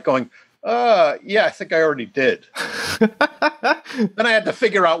 I'm like going, yeah, I think I already did. Then I had to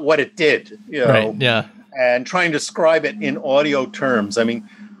figure out what it did, Right, yeah. And try and describe it in audio terms. I mean,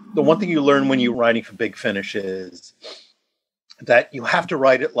 the one thing you learn when you're writing for Big Finish is that you have to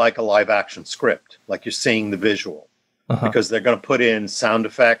write it like a live action script, like you're seeing the visual. Because they're going to put in sound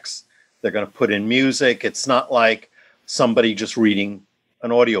effects, they're going to put in music. It's not like somebody just reading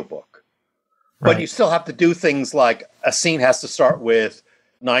an audiobook. Right. But you still have to do things like a scene has to start with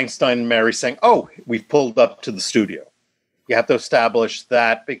Einstein and Mary saying, "Oh, we've pulled up to the studio." You have to establish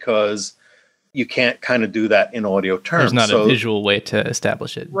that because you can't kind of do that in audio terms. There's not a visual way to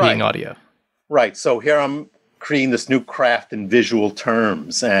establish it being audio. Right. So here I'm creating this new craft in visual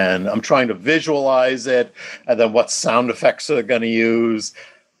terms, and I'm trying to visualize it, and then what sound effects are they going to use?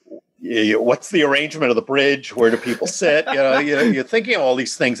 What's the arrangement of the bridge? Where do people sit? You're thinking of all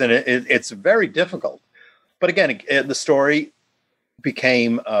these things, and it's very difficult. But again, the story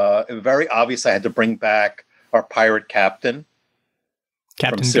became very obvious. I had to bring back our pirate captain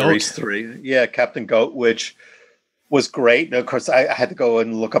from series 3. Yeah, Captain Goat, which was great. And of course, I had to go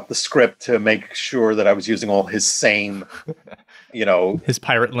and look up the script to make sure that I was using all his same, his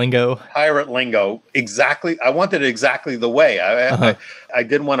pirate lingo. Pirate lingo. Exactly. I wanted it exactly the way. I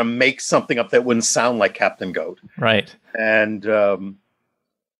didn't want to make something up that wouldn't sound like Captain Goat. Right. And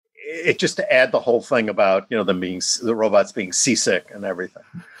it just to add the whole thing about, them being, the robots being seasick and everything.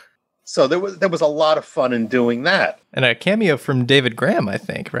 So there was a lot of fun in doing that. And a cameo from David Graham, I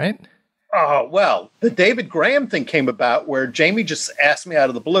think, right? Oh, well, the David Graham thing came about where Jamie just asked me out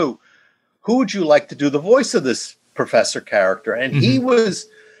of the blue, who would you like to do the voice of this professor character? And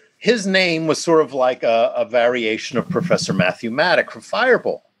his name was sort of like a variation of Professor Matthew Maddock from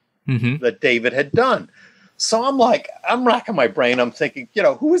Fireball that David had done. So I'm racking my brain. I'm thinking,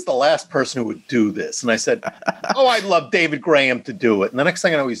 who was the last person who would do this? And I said, I'd love David Graham to do it. And the next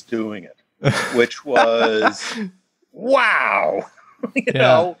thing I know, he's doing it, which was, wow, you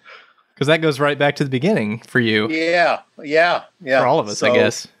know. Because that goes right back to the beginning for you. Yeah. For all of us, I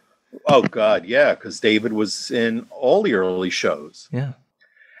guess. Oh, God, yeah, because David was in all the early shows. Yeah.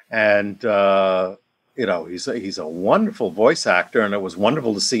 And, he's a wonderful voice actor, and it was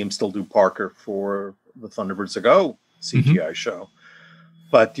wonderful to see him still do Parker for the Thunderbirds to Go CGI show.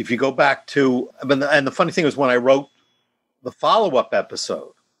 But if you go back to, and the funny thing was when I wrote the follow-up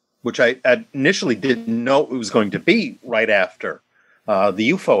episode, which I initially didn't know it was going to be right after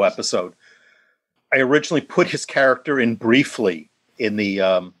the UFO episode, I originally put his character in briefly in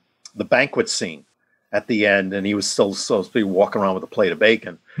the banquet scene at the end, and he was still supposed to be walking around with a plate of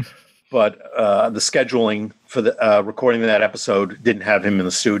bacon. But the scheduling for the recording of that episode didn't have him in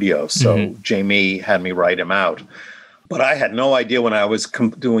the studio, so Jamie had me write him out. But I had no idea when I was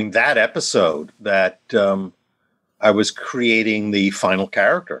doing that episode that I was creating the final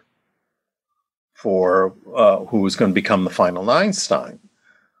character for who was going to become the final Einstein.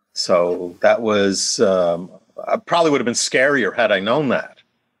 So that was I probably would have been scarier had I known that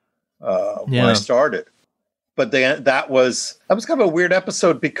when I started. But that was kind of a weird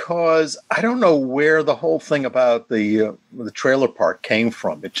episode because I don't know where the whole thing about the trailer park came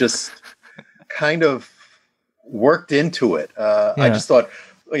from. It just kind of worked into it. I just thought,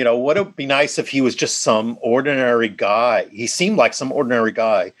 what would be nice if he was just some ordinary guy. He seemed like some ordinary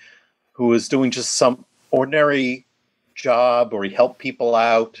guy who was doing just some ordinary job, or he helped people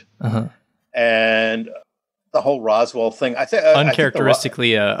out. And the whole Roswell thing,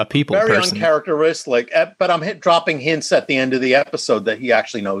 uncharacteristically a people very person. Uncharacteristic, but I'm dropping hints at the end of the episode that he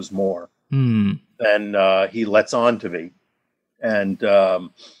actually knows more than he lets on to be. And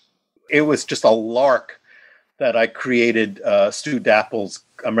it was just a lark that I created Stu Dapple's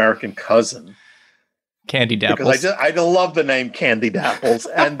American cousin. Candy Dapples. Because I love the name Candy Dapples.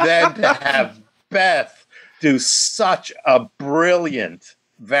 And then to have Beth do such a brilliant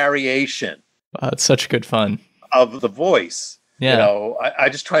variation. It's such good fun. Of the voice. Yeah. I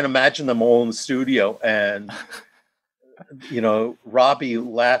just try to imagine them all in the studio and, Robbie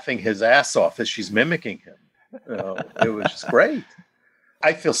laughing his ass off as she's mimicking him. It was just great.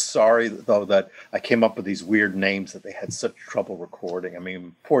 I feel sorry, though, that I came up with these weird names that they had such trouble recording. I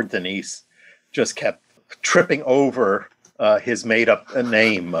mean, poor Denise just kept tripping over his made-up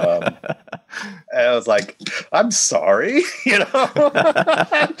name. And I was like, I'm sorry,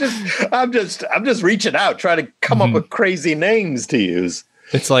 I'm just reaching out, trying to come up with crazy names to use.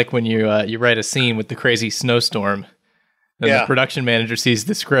 It's like when you write a scene with the crazy snowstorm, and the production manager sees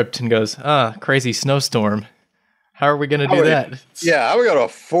the script and goes, crazy snowstorm. How are we going to do that? How are we going to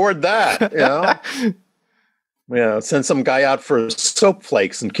afford that? Send some guy out for soap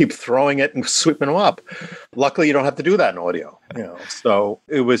flakes and keep throwing it and sweeping them up. Luckily, you don't have to do that in audio. So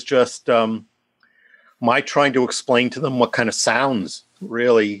it was just my trying to explain to them what kind of sounds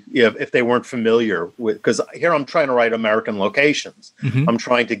really, if they weren't familiar with. Because here I'm trying to write American locations. I'm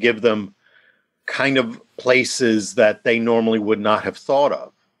trying to give them kind of places that they normally would not have thought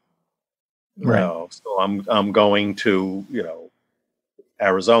of. Right. So I'm going to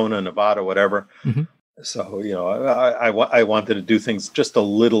Arizona, Nevada, whatever. So I wanted to do things just a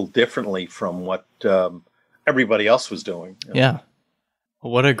little differently from what everybody else was doing. Yeah.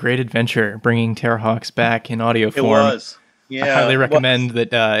 Well, what a great adventure bringing Terrahawks back in audio form. It was. Yeah. I highly recommend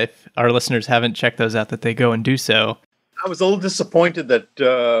that if our listeners haven't checked those out, that they go and do so. I was a little disappointed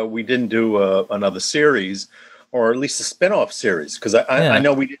that we didn't do another series, or at least a spin-off series, because I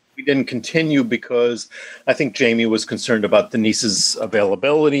know we didn't continue because I think Jamie was concerned about Denise's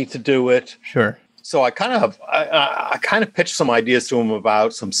availability to do it. Sure. So I kind of pitched some ideas to him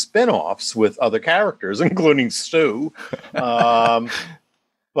about some spin-offs with other characters, including Stu.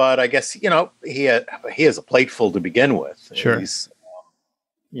 But I guess he has a plate full to begin with. Sure. He's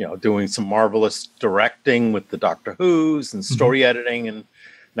doing some marvelous directing with the Doctor Who's and story editing, and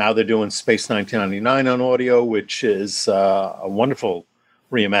now they're doing Space 1999 on audio, which is a wonderful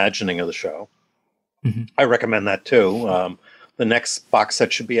reimagining of the show. I recommend that too. The next box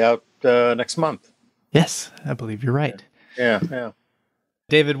set should be out next month. Yes, I believe you're right. Yeah.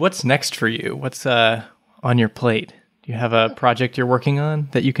 David, what's next for you? What's on your plate? Do you have a project you're working on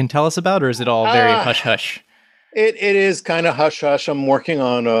that you can tell us about, or is it all very hush-hush? It is kind of hush-hush. I'm working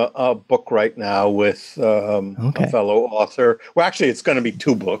on a book right now with a fellow author. Well, actually, it's going to be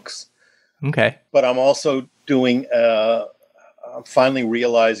 2 books. Okay. But I'm also doing, I'm finally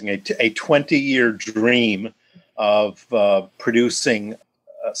realizing a 20-year dream of producing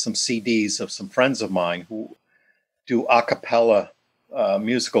some CDs of some friends of mine who do a cappella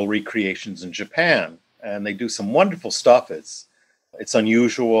musical recreations in Japan. And they do some wonderful stuff. It's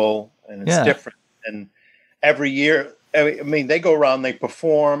unusual and it's different. And every year, I mean, they go around, they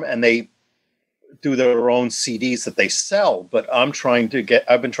perform, and they do their own CDs that they sell. But I've been trying to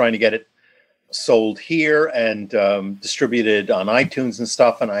get it sold here and distributed on iTunes and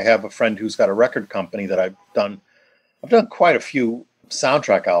stuff. And I have a friend who's got a record company that I've done quite a few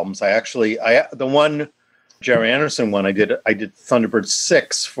soundtrack albums. The one Gerry Anderson one, I did Thunderbirds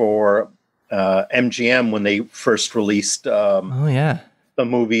 6 for MGM when they first released the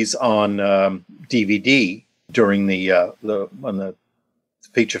movies on DVD during the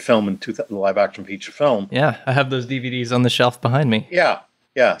feature film and the live action feature film. Yeah, I have those DVDs on the shelf behind me.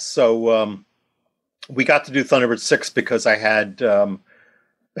 Yeah. So we got to do Thunderbirds 6 because I had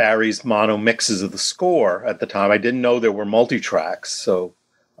Barry's mono mixes of the score at the time. I didn't know there were multi-tracks, so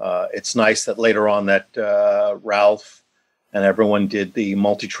it's nice that later on that Ralph and everyone did the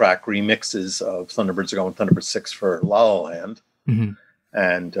multi-track remixes of Thunderbirds Go and Thunderbirds 6 for La La Land. Mm-hmm.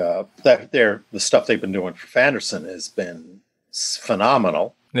 And the stuff they've been doing for Fanderson has been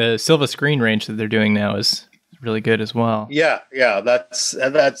phenomenal. The Silva screen range that they're doing now is really good as well. Yeah, that's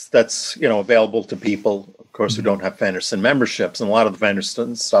available to people, of course, who don't have Fanderson memberships, and a lot of the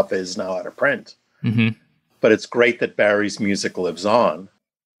Fanderson stuff is now out of print. Mm-hmm. But it's great that Barry's music lives on.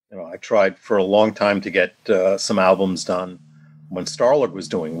 I tried for a long time to get some albums done when Starlog was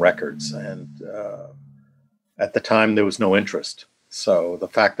doing records, and at the time there was no interest. So the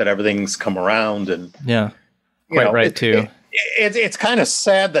fact that everything's come around and it's kind of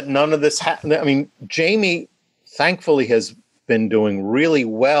sad that none of this happened. I mean, Jamie thankfully has been doing really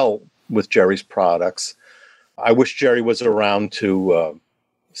well with Gerry's products. I wish Gerry was around to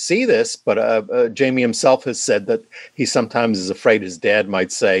see this, but Jamie himself has said that he sometimes is afraid his dad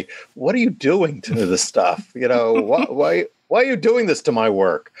might say, "What are you doing to this stuff? Why are you doing this to my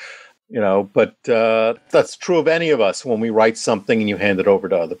work?" But that's true of any of us when we write something and you hand it over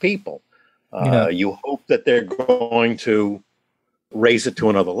to other people. You hope that they're going to raise it to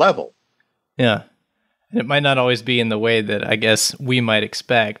another level. Yeah. And it might not always be in the way that I guess we might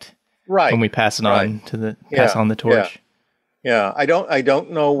expect when we pass it on to pass on the torch. Yeah. I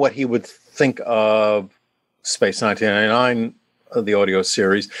don't know what he would think of Space 1999, the audio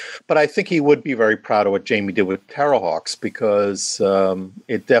series, but I think he would be very proud of what Jamie did with Terrahawks, because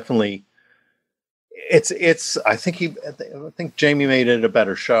it definitely I think Jamie made it a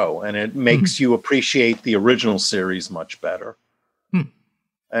better show, and it makes you appreciate the original series much better.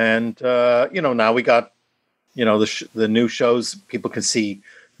 And now we got the new shows. People can see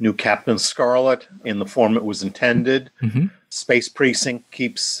new Captain Scarlet in the form it was intended. Mm-hmm. Space Precinct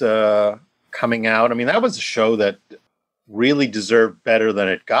keeps coming out. I mean, that was a show that really deserved better than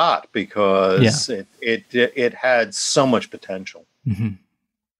it got, because it had so much potential. Mm-hmm.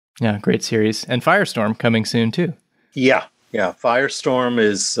 Yeah, great series. And Firestorm coming soon too. Yeah. Firestorm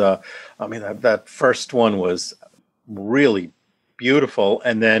is that first one was really beautiful,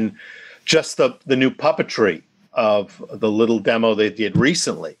 and then just the new puppetry of the little demo they did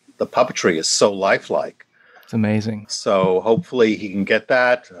recently. The puppetry is so lifelike. It's amazing. So hopefully he can get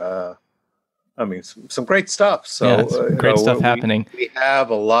that. Some great stuff. So great stuff happening. We have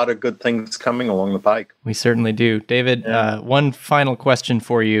a lot of good things coming along the pike. We certainly do. David, one final question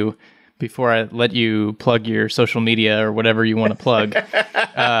for you before I let you plug your social media or whatever you want to plug.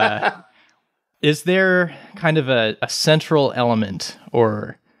 Is there kind of a central element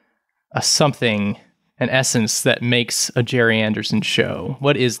or an essence that makes a Gerry Anderson show?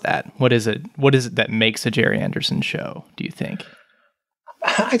 What is that? What is it that makes a Gerry Anderson show, do you think?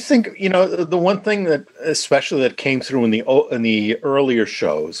 I think, the one thing that especially that came through in the earlier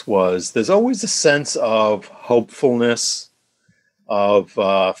shows was there's always a sense of hopefulness, of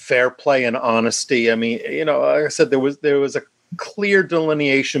fair play and honesty. I mean, like I said, there was a clear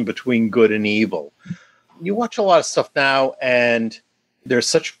delineation between good and evil. You watch a lot of stuff now, and there's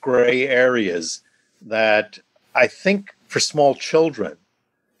such gray areas that I think for small children,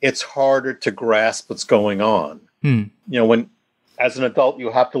 it's harder to grasp what's going on. When as an adult,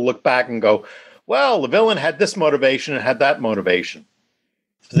 you have to look back and go, well, the villain had this motivation and had that motivation.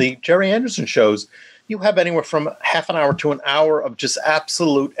 The Gerry Anderson shows, you have anywhere from half an hour to an hour of just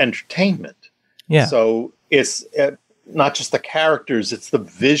absolute entertainment. Yeah. So it's not just the characters, it's the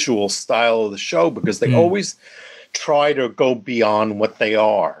visual style of the show, because they always try to go beyond what they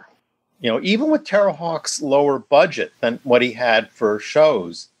are. Even with Terrahawk's lower budget than what he had for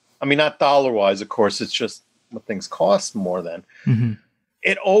shows, I mean, not dollar-wise, of course, it's just what things cost more than. Mm-hmm.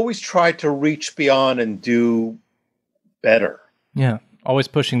 It always tried to reach beyond and do better. Yeah, always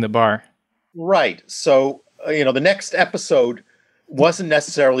pushing the bar. Right. So, the next episode wasn't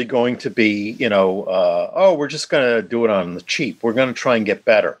necessarily going to be, we're just going to do it on the cheap. We're going to try and get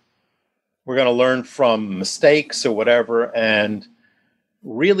better. We're going to learn from mistakes or whatever and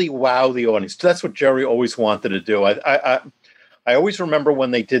really wow the audience. That's what Gerry always wanted to do. I always remember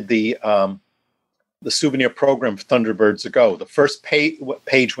when they did the souvenir program for Thunderbirds Ago. The first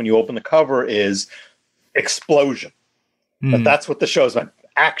page when you open the cover is explosion. But that's what the show's meant.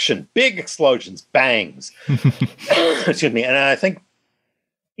 action, big explosions, bangs. Excuse me. And I think,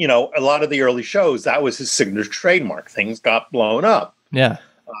 you know, a lot of the early shows, that was his signature trademark. Things got blown up. Yeah.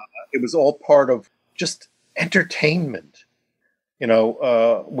 It was all part of just entertainment. You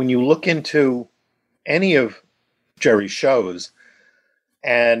know, when you look into any of Gerry's shows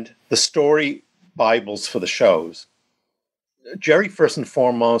and the story Bibles for the shows, Gerry first and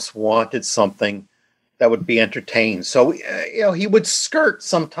foremost wanted something that would be entertained. So, you know, he would skirt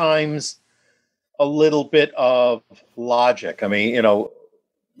sometimes a little bit of logic. I mean, you know,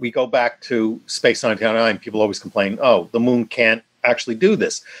 we go back to Space 99, people always complain, oh, the moon can't actually do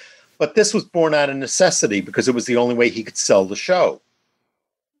this. But this was born out of necessity because it was the only way he could sell the show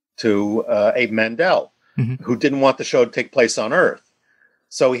to Abe Mandel, who didn't want the show to take place on Earth.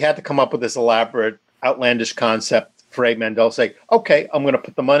 So he had to come up with this elaborate, outlandish concept for Abe Mandel to say, okay, I'm going to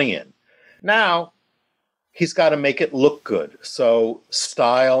put the money in. Now, he's got to make it look good. So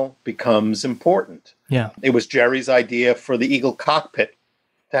style becomes important. Yeah. It was Gerry's idea for the Eagle cockpit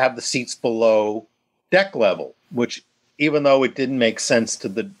to have the seats below deck level, which even though it didn't make sense to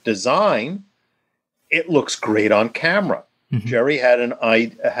the design, it looks great on camera. Gerry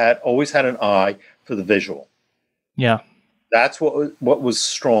had always had an eye for the visual. Yeah. That's what was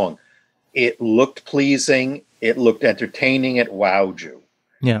strong. It looked pleasing. It looked entertaining. It wowed you.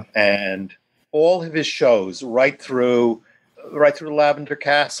 Yeah. And all of his shows, right through Lavender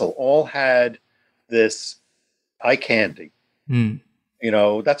Castle, all had this eye candy. You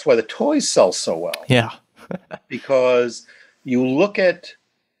know, that's why the toys sell so well. Yeah. Because you look at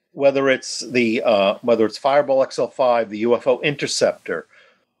whether it's Fireball XL5, the UFO Interceptor,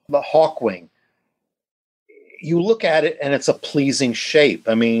 the Hawkwing, you look at it and it's a pleasing shape.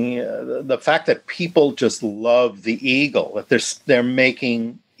 I mean, the fact that people just love the Eagle, that they're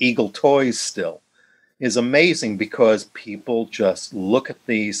making Eagle toys still, is amazing because people just look at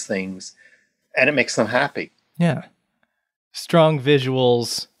these things and it makes them happy. Yeah. Strong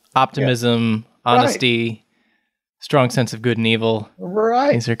visuals, optimism, honesty, strong sense of good and evil.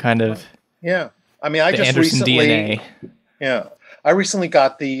 Right. These are kind of I mean, I just Anderson recently DNA. Yeah. I recently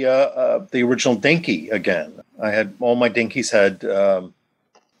got the original Dinky again. I had all my Dinkies had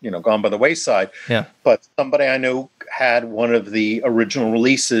gone by the wayside. Yeah. But somebody I knew had one of the original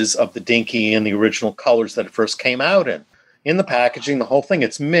releases of the Dinky in the original colors that it first came out in. In the packaging, the whole thing,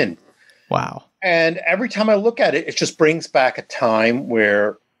 it's mint. Wow. And every time I look at it, it just brings back a time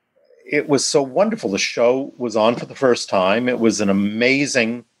where it was so wonderful. The show was on for the first time. It was an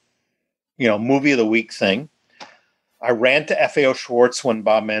amazing, movie of the week thing. I ran to FAO Schwartz when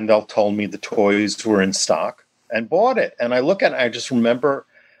Bob Mandel told me the toys were in stock and bought it. And I look at it, I just remember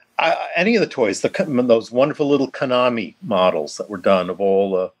any of the toys, those wonderful little Konami models that were done of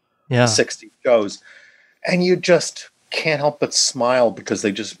all the 60 shows. And you just can't help but smile because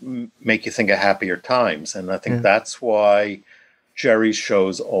they just make you think of happier times. And I think that's why Gerry's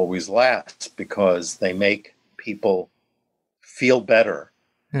shows always last, because they make people feel better,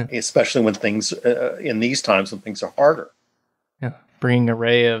 especially when things, in these times when things are harder. Yeah, bringing a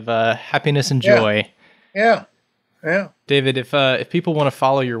ray of happiness and joy. Yeah. David, if people want to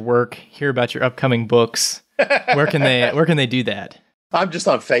follow your work, hear about your upcoming books, where can they do that? I'm just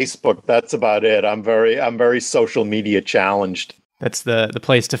on Facebook. That's about it. I'm very social media challenged. That's the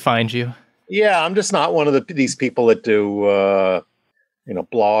place to find you. Yeah, I'm just not one of these people that do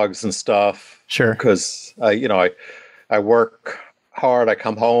blogs and stuff. Sure. Because I work hard. I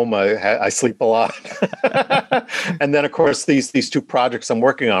come home. I sleep a lot. And then of course these two projects I'm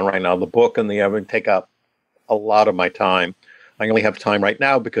working on right now, the book and the other, take up a lot of my time. I only have time right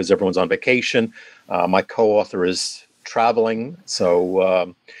now because everyone's on vacation. My co-author is traveling,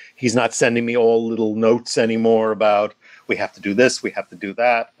 so he's not sending me all little notes anymore about we have to do this, we have to do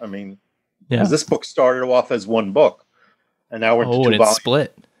that. I mean, because this book started off as one book, and now we're into two volumes. It's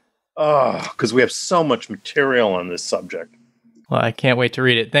split. Oh, because we have so much material on this subject. Well, I can't wait to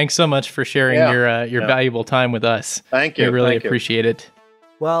read it. Thanks so much for sharing your valuable time with us. Thank you. We really appreciate it.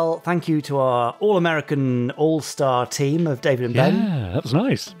 Well, thank you to our all-American all-star team of David and Ben. Yeah, that was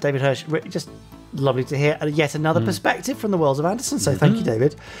nice. David Hirsch, just lovely to hear yet another perspective from the worlds of Anderson. So thank you,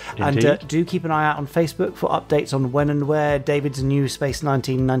 David. Indeed. And do keep an eye out on Facebook for updates on when and where David's new Space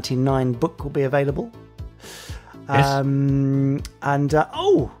 1999 book will be available.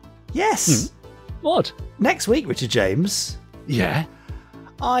 Yes. What? Next week, Richard James. Yeah.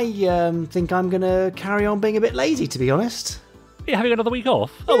 I think I'm going to carry on being a bit lazy, to be honest. You're having another week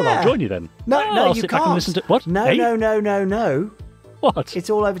off? Oh, well, I'll join you then. No, I'll you sit can't. back and listen to... What? No. What?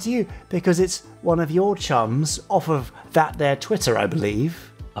 It's all over to you, because it's one of your chums off of that there Twitter, I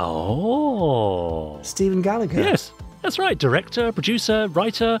believe. Oh. Stephen Gallagher. Yes. That's right, director, producer,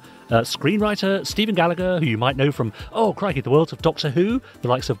 writer, screenwriter, Stephen Gallagher, who you might know from, the world of Doctor Who, the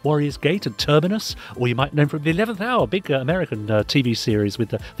likes of Warrior's Gate and Terminus, or you might know him from The 11th Hour, big American TV series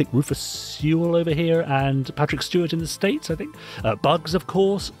with, I think, Rufus Sewell over here and Patrick Stewart in the States, I think. Bugs, of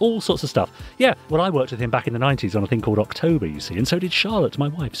course, all sorts of stuff. Yeah, well, I worked with him back in the 90s on a thing called October, you see, and so did Charlotte, my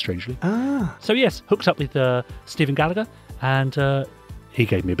wife, strangely. Ah. So, yes, hooked up with Stephen Gallagher, and he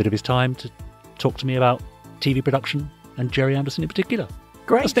gave me a bit of his time to talk to me about TV production and Gerry Anderson in particular.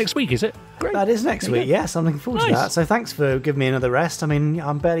 Great. That's next week, is it? Great. That is next week, yes. I'm looking forward to that. So thanks for giving me another rest. I mean,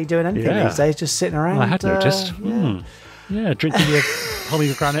 I'm barely doing anything these days, just sitting around. I had noticed. Drinking your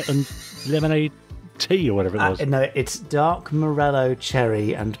pomegranate and lemonade tea or whatever it was. No, it's dark morello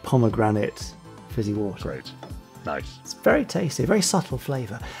cherry and pomegranate fizzy water. Great. Nice. It's very tasty, very subtle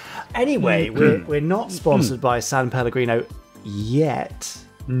flavour. Anyway, we're not sponsored by San Pellegrino yet.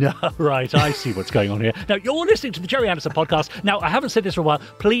 No, right, I see what's going on here. Now, you're listening to the Gerry Anderson Podcast. Now, I haven't said this for a while.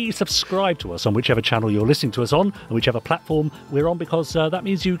 Please subscribe to us on whichever channel you're listening to us on and whichever platform we're on, because that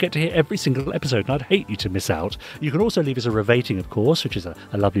means you get to hear every single episode, and I'd hate you to miss out. You can also leave us a rating, of course, which is a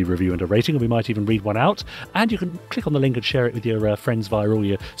lovely review and a rating, and we might even read one out. And you can click on the link and share it with your friends via all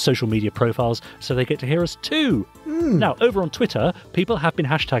your social media profiles so they get to hear us too. Now, over on Twitter, people have been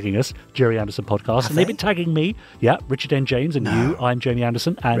hashtagging us, Gerry Anderson Podcast, and they've been tagging me, Richard N. James, and you, I'm Jamie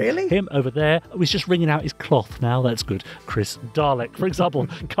Anderson, and him over there, he's just wringing out his cloth now, that's good, Chris Dalek. For example,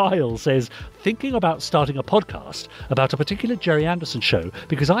 Kyle says, thinking about starting a podcast about a particular Gerry Anderson show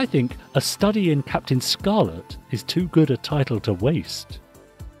because I think A Study in Captain Scarlet is too good a title to waste.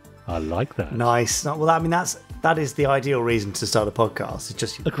 I like that. Nice. Well, I mean, that is the ideal reason to start a podcast. It's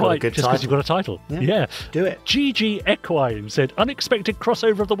just you've got a good just title. because you've got a title. Yeah. Do it. GG Equine said, unexpected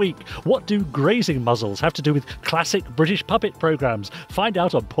crossover of the week. What do grazing muzzles have to do with classic British puppet programmes? Find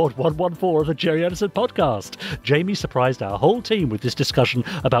out on Pod 114 of the Gerry Anderson Podcast. Jamie surprised our whole team with this discussion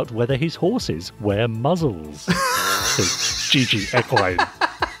about whether his horses wear muzzles. So, GG Equine.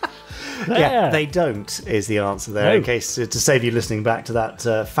 Yeah, they don't, is the answer there, in case to save you listening back to that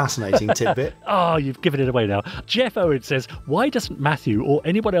fascinating tidbit. Oh, you've given it away now. Jeff Owen says, why doesn't Matthew or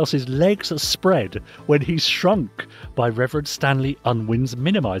anyone else's legs spread when he's shrunk by Reverend Stanley Unwin's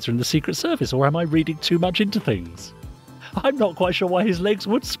Minimizer in the Secret Service? Or am I reading too much into things? I'm not quite sure why his legs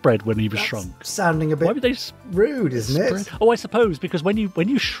would spread when he was shrunk. Sounding a bit why would they rude, isn't it? Oh, I suppose, because when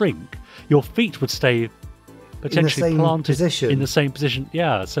you shrink, your feet would stay potentially planted in the same position.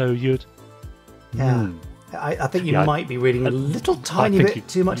 Yeah, so you'd... Yeah. I think you might be reading a little tiny bit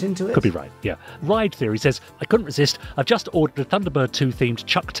too much into it. Could be right, yeah. Ride Theory says, I couldn't resist. I've just ordered Thunderbird 2 themed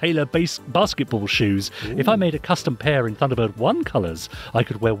Chuck Taylor basketball shoes. Ooh. If I made a custom pair in Thunderbird 1 colours, I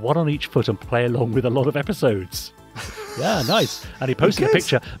could wear one on each foot and play along with a lot of episodes. Yeah, nice. And he posted a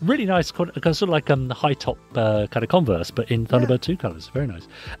picture. Really nice, sort of like high top kind of Converse, but in Thunderbird 2 colours. Very nice.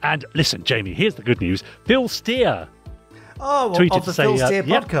 And listen, Jamie, here's the good news. Phil Steer. Tweeted of the Phil Steer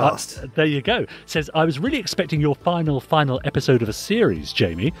podcast. There you go. Says, I was really expecting your final episode of a series,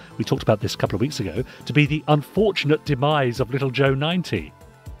 Jamie, we talked about this a couple of weeks ago, to be the unfortunate demise of little Joe 90.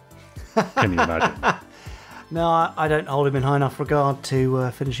 Can you imagine? No, I don't hold him in high enough regard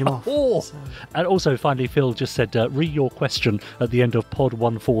to finish him off. So. And also, finally, Phil just said, read your question at the end of Pod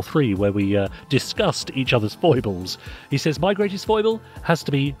 143, where we discussed each other's foibles. He says, my greatest foible has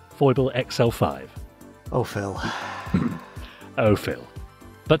to be foible XL5. Oh, Phil. Oh, Phil.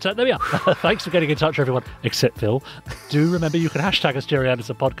 But there we are. Thanks for getting in touch, everyone, except Phil. Do remember you can hashtag us Gerry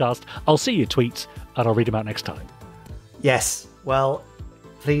Anderson Podcast. I'll see your tweets, and I'll read them out next time. Yes. Well,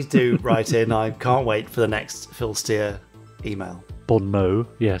 please do write in. I can't wait for the next Phil Steer email. Bonmo,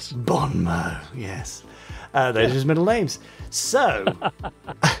 yes. Bonmo, yes. Those are his middle names. So,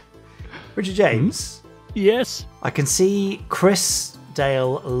 Richard James. Yes? I can see Chris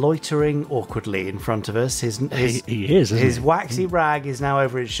Dale loitering awkwardly in front of us. His waxy rag is now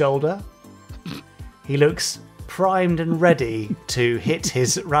over his shoulder. He looks primed and ready to hit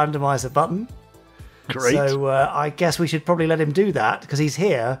his randomizer button. Great. So I guess we should probably let him do that because he's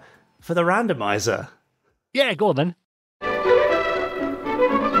here for the randomizer. Yeah, go on then.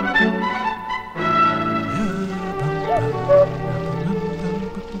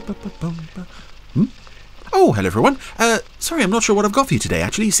 Oh, hello everyone. Sorry, I'm not sure what I've got for you today,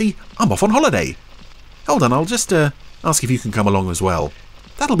 actually. You see, I'm off on holiday. Hold on, I'll just ask if you can come along as well.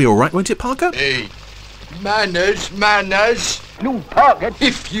 That'll be all right, won't it, Parker? Hey, manners. No, Parker,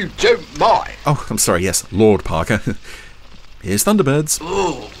 if you don't mind. Oh, I'm sorry, yes, Lord Parker. Here's Thunderbirds.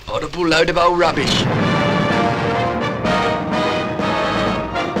 Oh, audible load of old rubbish.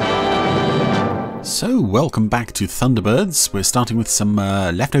 So, welcome back to Thunderbirds. We're starting with some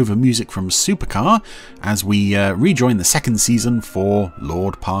leftover music from Supercar as we rejoin the second season for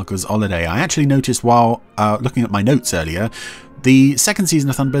Lord Parker's Holiday. I actually noticed while looking at my notes earlier, the second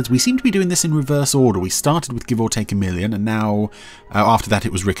season of Thunderbirds, we seem to be doing this in reverse order. We started with Give or Take a Million, and now, after that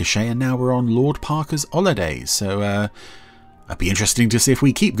it was Ricochet, and now we're on Lord Parker's Holiday. So, it'd be interesting to see if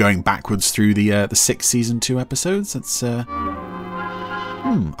we keep going backwards through the 6 season 2 episodes. That's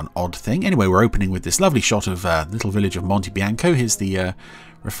an odd thing. Anyway, we're opening with this lovely shot of little village of Monte Bianco. Here's the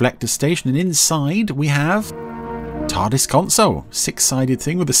reflector station, and inside we have TARDIS console, 6-sided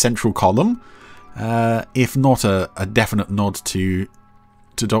thing with a central column. If not a definite nod to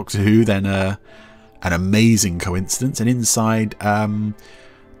Doctor Who, then an amazing coincidence. And inside,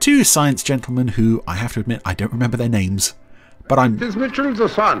 2 science gentlemen who, I have to admit, I don't remember their names. But It is Mitchell the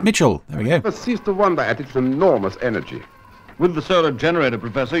Sun. Mitchell, there we go. Never cease to wonder at its enormous energy. With the solar generator,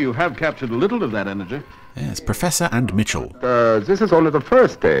 Professor, you have captured a little of that energy. Yes, Professor and Mitchell. This is only the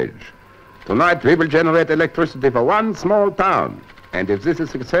first stage. Tonight we will generate electricity for one small town. And if this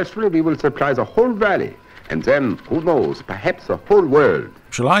is successful, we will supply the whole valley. And then, who knows, perhaps the whole world.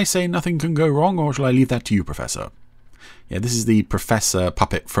 Shall I say nothing can go wrong, or shall I leave that to you, Professor? Yeah, this is the Professor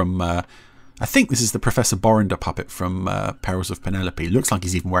puppet from... I think this is the Professor Borinder puppet from Perils of Penelope. Looks like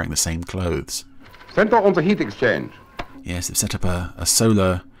he's even wearing the same clothes. Center on the heat exchange. Yes, they've set up a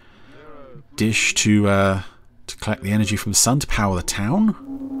solar dish to collect the energy from the sun to power the town.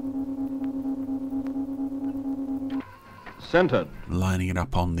 Centered. Lining it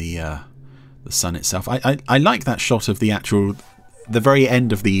up on the sun itself. I like that shot of the very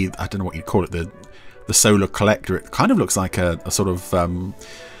end of the, I don't know what you'd call it, the solar collector. It kind of looks like a sort of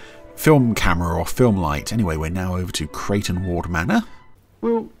film camera or film light. Anyway, we're now over to Creighton Ward Manor.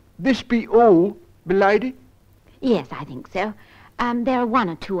 Will this be all, milady? Yes, I think so. There are 1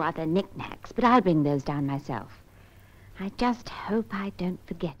 or 2 other knickknacks, but I'll bring those down myself. I just hope I don't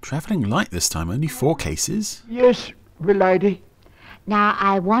forget. Travelling light this time, only 4 cases. Yes, milady. Now,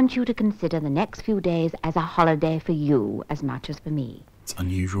 I want you to consider the next few days as a holiday for you as much as for me. It's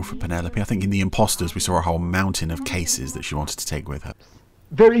unusual for Penelope. I think in The Imposters we saw a whole mountain of cases that she wanted to take with her.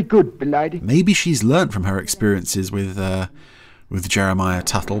 Very good, milady. Maybe she's learnt from her experiences with Jeremiah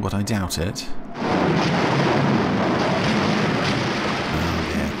Tuttle, but I doubt it.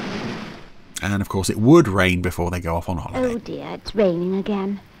 And of course it would rain before they go off on holiday. Oh dear, it's raining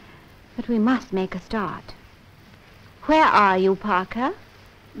again. But we must make a start. Where are you, Parker?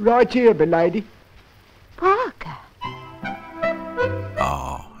 Right here, milady. Parker?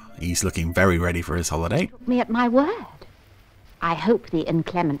 Oh, he's looking very ready for his holiday. Took me at my word. I hope the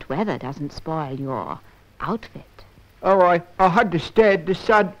inclement weather doesn't spoil your outfit. Oh, I understand the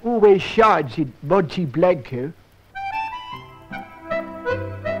sun always shines in Monte Blanco.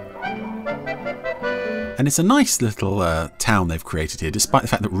 And it's a nice little town they've created here, despite the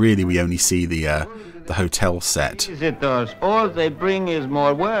fact that really we only see the hotel set. Visitors, all they bring is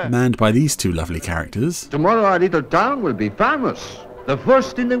more work. Manned by these 2 lovely characters. Tomorrow our little town will be famous. The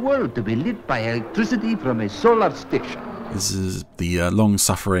first in the world to be lit by electricity from a solar station. This is the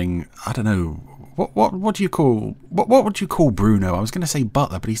long-suffering, I don't know, what do you call, what would you call Bruno? I was going to say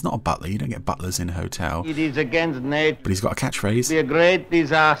butler, but he's not a butler. You don't get butlers in a hotel. It is against nature. But he's got a catchphrase. It will be a great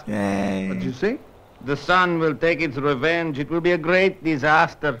disaster. Yay. What do you say? The sun will take its revenge. It will be a great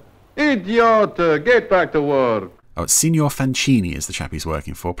disaster. Idiot! Get back to work. Oh, it's Signor Fancini is the chap he's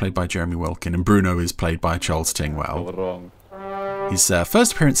working for, played by Jeremy Wilkin, and Bruno is played by Charles Tingwell. Wrong. His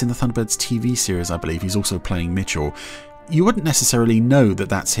first appearance in the Thunderbirds TV series, I believe. He's also playing Mitchell. You wouldn't necessarily know that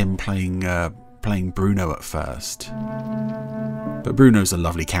that's him playing Bruno at first. But Bruno's a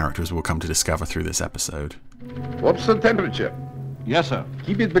lovely character, as we'll come to discover through this episode. What's the temperature? Yes, sir.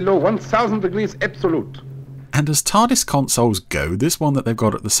 Keep it below 1000 degrees absolute. And as TARDIS consoles go, this one that they've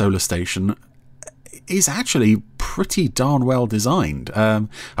got at the solar station is actually pretty darn well designed. I'm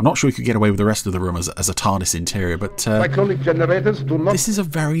not sure you could get away with the rest of the room as a TARDIS interior, but cyclonic generators do not. This is a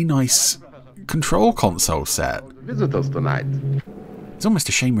very nice control console set. Visitors tonight. It's almost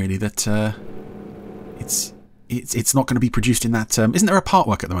a shame, really, that it's not going to be produced in that. Isn't there a part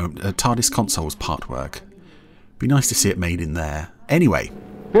work at the moment? TARDIS consoles part work. Be nice to see it made in there. Anyway,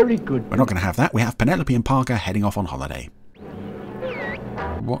 very good. We're not going to have that. We have Penelope and Parker heading off on holiday.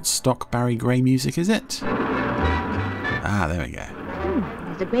 What stock Barry Gray music is it? Ah, there we go.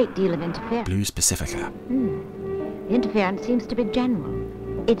 There's a great deal of interference. Blues Pacifica. The interference seems to be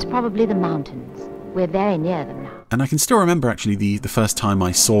general. It's probably the mountains. We're very near them now. And I can still remember actually the first time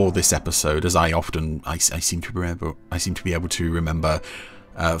I saw this episode, as I seem to be able to remember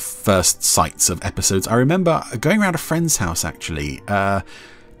first sights of episodes. I remember going around a friend's house actually,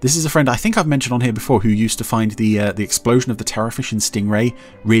 This is a friend I think I've mentioned on here before who used to find the explosion of the terrorfish in Stingray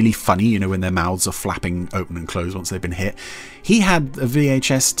really funny, you know, when their mouths are flapping open and closed once they've been hit. He had a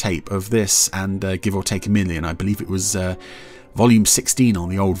VHS tape of this and Give or Take a Million. I believe it was volume 16 on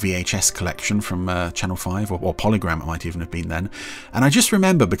the old VHS collection from Channel 5 or Polygram it might even have been then. And I just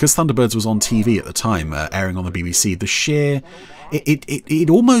remember, because Thunderbirds was on TV at the time, airing on the BBC, the sheer... It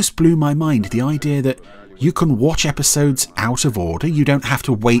almost blew my mind, the idea that you can watch episodes out of order. You don't have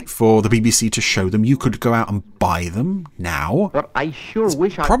to wait for the BBC to show them. You could go out and buy them now. But I sure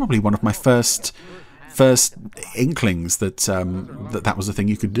wish I... Probably one of my first inklings that that was the thing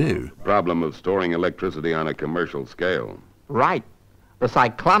you could do. Problem of storing electricity on a commercial scale. Right. The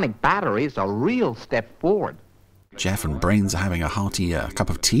cyclonic battery is a real step forward. Jeff and Brains are having a hearty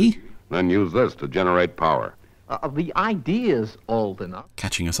cup of tea. Then use this to generate power. The idea's old enough.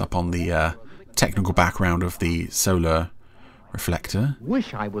 Catching us up on the technical background of the solar reflector.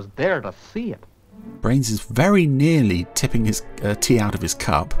 Wish I was there to see it. Brains is very nearly tipping his tea out of his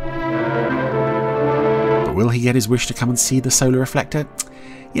cup. But will he get his wish to come and see the solar reflector?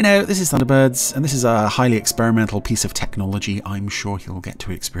 You know, this is Thunderbirds, and this is a highly experimental piece of technology. I'm sure he'll get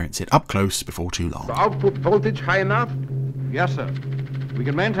to experience it up close before too long. The output voltage high enough? Yes, sir. We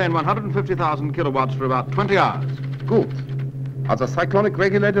can maintain 150,000 kilowatts for about 20 hours. Good. Are the cyclonic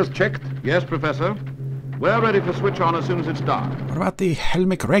regulators checked? Yes, Professor. We're ready to switch on as soon as it's dark. What about the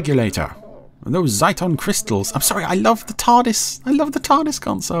Helmic regulator? And those Zyton crystals? I'm sorry, I love the TARDIS. I love the TARDIS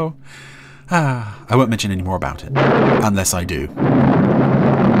console. I won't mention any more about it. Unless I do.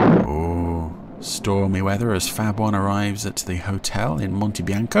 Oh, stormy weather as Fab 1 arrives at the hotel in Monte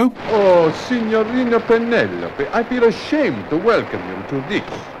Bianco. Oh, Signorina Penelope, I feel ashamed to welcome you to this.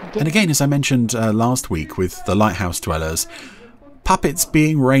 And again, as I mentioned last week with the Lighthouse Dwellers, puppets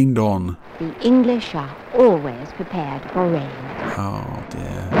being rained on. The English are always prepared for rain. Oh,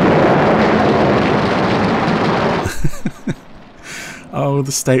 dear. Oh,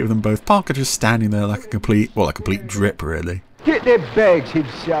 the state of them both. Parker just standing there like a complete drip, really. Get their bags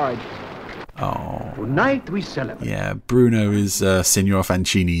inside. Oh. Tonight we celebrate. Yeah, Bruno is Signor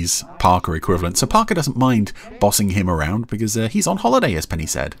Fancini's Parker equivalent, so Parker doesn't mind bossing him around because he's on holiday, as Penny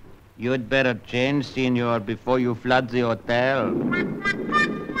said. You'd better change, Signor, before you flood the hotel.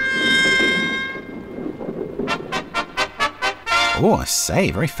 Oh, I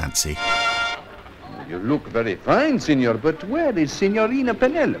say, very fancy. You look very fine, Signor, but where is Signorina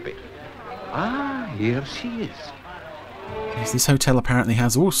Penelope? Ah, here she is. Yes, this hotel apparently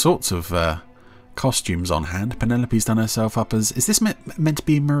has all sorts of costumes on hand. Penelope's done herself up as... Is this meant to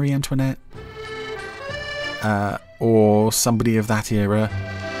be Marie Antoinette? Or somebody of that era?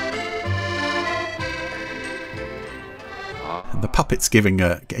 And the puppet's giving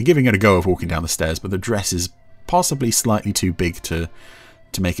it a go of walking down the stairs, but the dress is possibly slightly too big to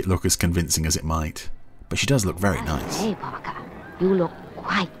make it look as convincing as it might. But she does look very nice. Hey, Parker, you look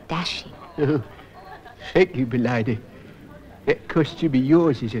quite dashing. Oh, thank you, milady. That costume of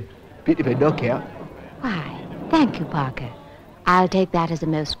yours is a bit of a knockout. Why, thank you, Parker. I'll take that as a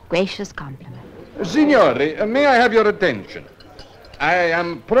most gracious compliment. Signore, may I have your attention? I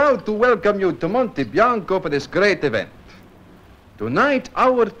am proud to welcome you to Monte Bianco for this great event. Tonight,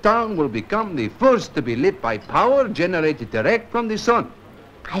 our town will become the first to be lit by power generated direct from the sun.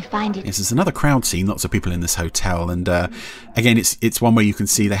 I find it... Yes, there's another crowd scene, lots of people in this hotel, and again, it's one where you can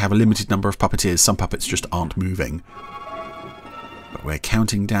see they have a limited number of puppeteers. Some puppets just aren't moving. But we're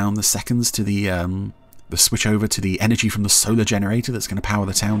counting down the seconds to the switch over to the energy from the solar generator that's going to power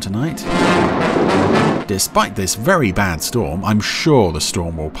the town tonight. Despite this very bad storm, I'm sure the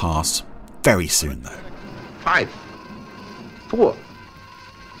storm will pass very soon, though. 5, 4,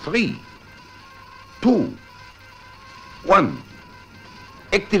 3, 2, 1.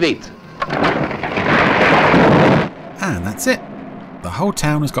 Activate. And that's it. The whole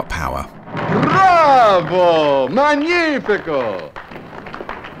town has got power. Bravo! Magnifico!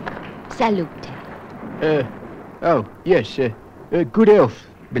 Salute. Oh, yes, good health,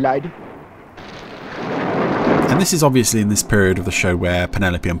 milady. And this is obviously in this period of the show where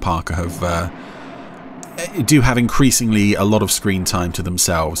Penelope and Parker do have increasingly a lot of screen time to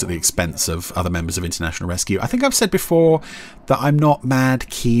themselves at the expense of other members of International Rescue. I think I've said before that I'm not mad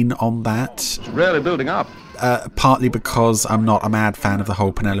keen on that. It's really building up. Partly because I'm not a mad fan of the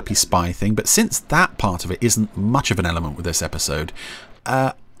whole Penelope spy thing, but since that part of it isn't much of an element with this episode,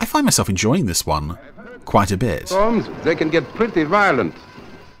 I find myself enjoying this one quite a bit. Storms, they can get pretty violent.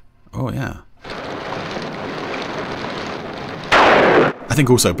 Oh, yeah. I think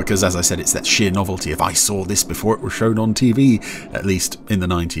also because, as I said, it's that sheer novelty of I saw this before it was shown on TV, at least in the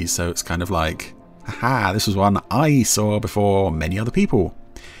 90s, so it's kind of like, haha, this was one I saw before many other people.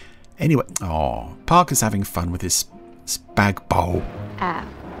 Anyway, Parker's having fun with his spag bowl.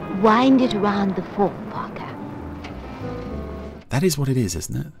 Wind it around the fork, Parker. That is what it is,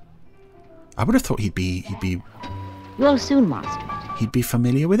 isn't it? I would have thought he'd be You'll soon master it. he'd be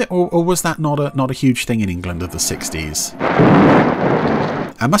familiar with it, or was that not a huge thing in England of the 60s?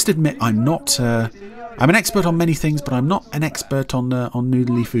 I must admit, I'm not. I'm an expert on many things, but I'm not an expert on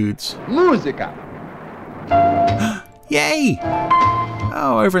Noodley Foods. Musica. Yay!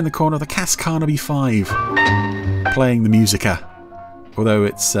 Oh, over in the corner, the Cass Carnaby 5 playing the musica. Although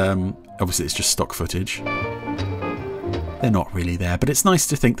it's obviously it's just stock footage. They're not really there, but it's nice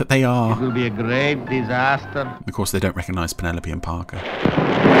to think that they are. It will be a great disaster. Of course, they don't recognise Penelope and Parker.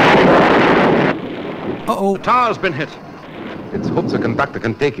 Uh-oh. The tower's been hit. Let's hope the conductor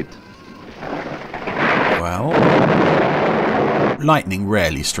can take it. Well, lightning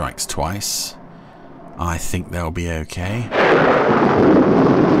rarely strikes twice. I think they'll be okay.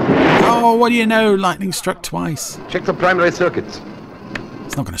 Oh, what do you know? Lightning struck twice. Check the primary circuits.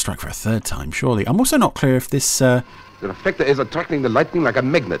 It's not going to strike for a third time, surely. I'm also not clear if this... the reflector is attracting the lightning like a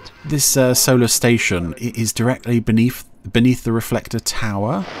magnet. This solar station is directly beneath the reflector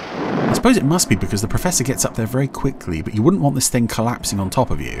tower. I suppose it must be because the professor gets up there very quickly, but you wouldn't want this thing collapsing on top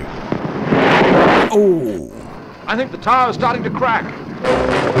of you. Oh! I think the tower's starting to crack.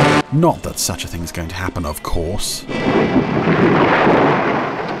 Not that such a thing's going to happen, of course.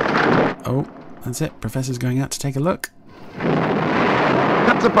 Oh, that's it. Professor's going out to take a look.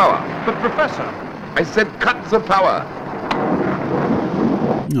 Cut the power. But Professor... I said cut the power.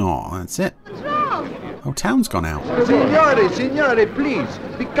 Oh, that's it. What's wrong? Oh, town's gone out. Signore, please,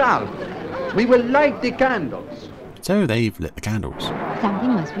 be calm. We will light the candles. So they've lit the candles.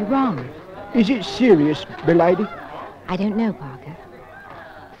 Something must be wrong. Is it serious, milady? I don't know, Parker.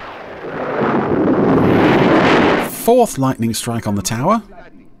 Fourth lightning strike on the tower,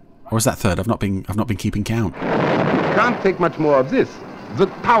 or is that third? I've not been keeping count. Can't take much more of this. The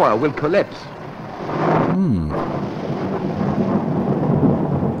tower will collapse.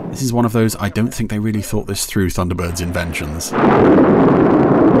 This is one of those I don't think they really thought this through Thunderbirds inventions.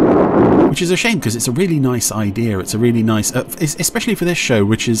 Which is a shame because it's a really nice idea. It's a really nice, especially for this show,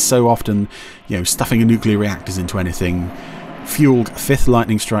 which is so often, stuffing a nuclear reactors into anything. Fueled fifth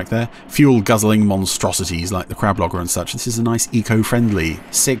lightning strike there. Fuel guzzling monstrosities like the crab logger and such. This is a nice eco-friendly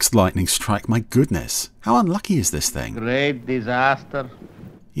sixth lightning strike. My goodness, how unlucky is this thing? Great disaster.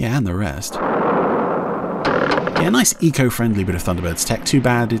 Yeah, and the rest. Yeah, nice eco-friendly bit of Thunderbirds tech. Too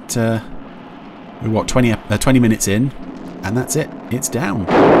bad it. We're what 20 minutes in, and that's it. It's down.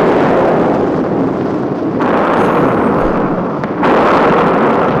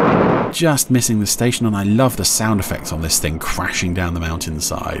 Just missing the station, and I love the sound effects on this thing crashing down the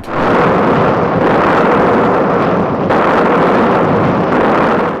mountainside.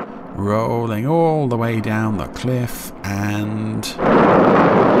 Rolling all the way down the cliff and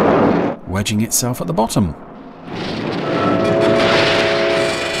wedging itself at the bottom.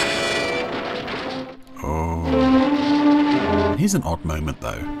 Oh. Here's an odd moment,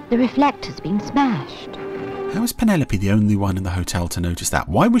 though. The reflector's been smashed. How is Penelope the only one in the hotel to notice that?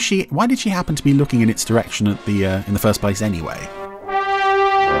 Why did she happen to be looking in its direction at the in the first place anyway?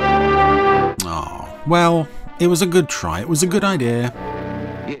 Oh, well, it was a good try. It was a good idea.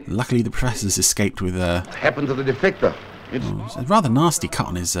 Luckily, the professor's escaped with What happened to the defector? It's a rather nasty cut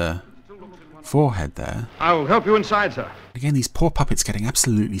on his forehead there. I will help you inside, sir. Again, these poor puppets getting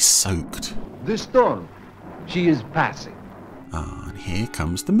absolutely soaked. The storm. She is passing. Ah, and here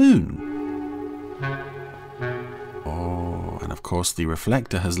comes the moon. Oh, and of course the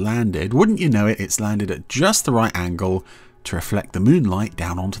reflector has landed. Wouldn't you know it, it's landed at just the right angle to reflect the moonlight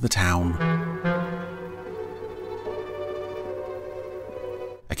down onto the town.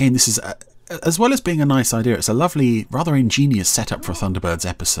 Again, this is, as well as being a nice idea, it's a lovely, rather ingenious setup for a Thunderbirds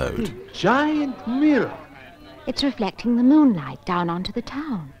episode. Giant mirror. It's reflecting the moonlight down onto the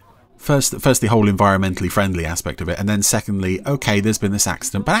town. First, the whole environmentally friendly aspect of it, and then secondly, okay, there's been this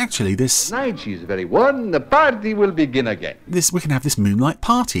accident, but actually this... Tonight she's very warm, the party will begin again. We can have this moonlight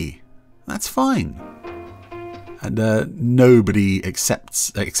party. That's fine. And nobody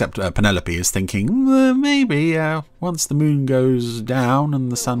except Penelope is thinking, maybe once the moon goes down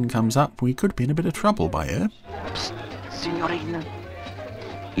and the sun comes up, we could be in a bit of trouble by her. Psst, signorina.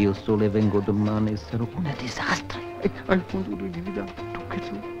 Io solo vengo domani, sarò una disastre.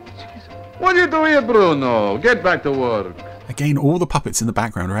 What are you doing here, Bruno? Get back to work. Again, all the puppets in the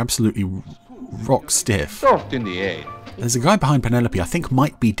background are absolutely rock stiff. Soft in the air. There's a guy behind Penelope I think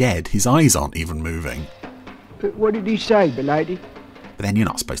might be dead. His eyes aren't even moving. What did he say, milady? But then you're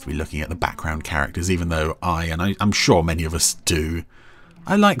not supposed to be looking at the background characters, even though I'm sure many of us do,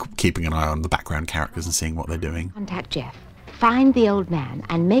 I like keeping an eye on the background characters and seeing what they're doing. Contact Jeff. Find the old man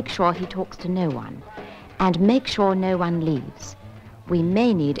and make sure he talks to no one. And make sure no one leaves. We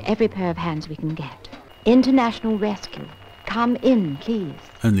may need every pair of hands we can get. International rescue. Come in, please.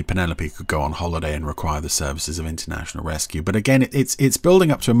 Only Penelope could go on holiday and require the services of international rescue. But again, it's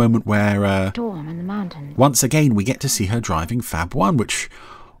building up to a moment where... storm in the mountains. Once again, we get to see her driving Fab 1, which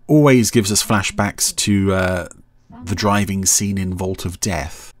always gives us flashbacks to the driving scene in Vault of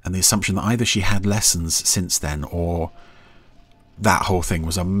Death. And the assumption that either she had lessons since then, or that whole thing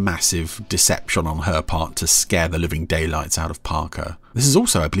was a massive deception on her part to scare the living daylights out of Parker. This is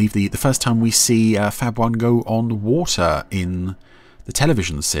also, I believe, the first time we see Fab 1 go on water in the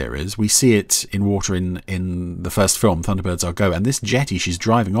television series. We see it in water in the first film, Thunderbirds Are Go, and this jetty she's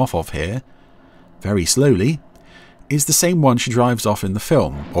driving off of here, very slowly, is the same one she drives off in the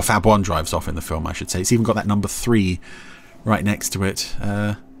film, or Fab 1 drives off in the film, I should say. It's even got that number 3 right next to it,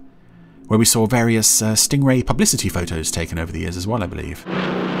 where we saw various Stingray publicity photos taken over the years as well, I believe.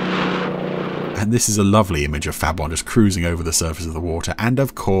 And this is a lovely image of Fab 1 just cruising over the surface of the water. And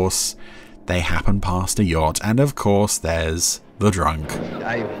of course, they happen past a yacht. And of course, there's the drunk.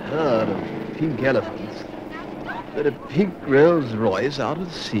 I've heard of pink elephants, but a pink Rolls Royce out of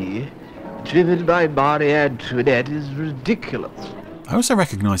the sea, driven by Marie Antoinette, is ridiculous. I also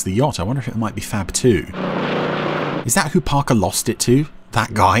recognise the yacht. I wonder if it might be Fab 2. Is that who Parker lost it to?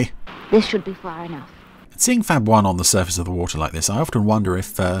 That guy? This should be far enough. Seeing Fab 1 on the surface of the water like this, I often wonder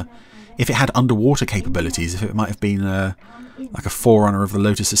if it had underwater capabilities, if it might have been like a forerunner of the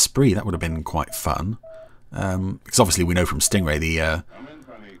Lotus Esprit. That would have been quite fun. Because obviously we know from Stingray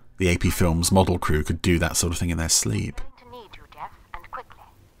the AP Films model crew could do that sort of thing in their sleep.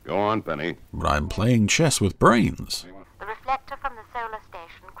 Go on, Penny. But I'm playing chess with brains. The reflector from the solar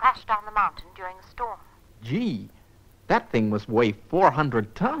station crashed down the mountain during a storm. Gee, that thing must weigh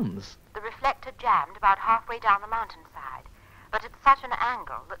 400 tons. The reflector jammed about halfway down the mountainside, but at such an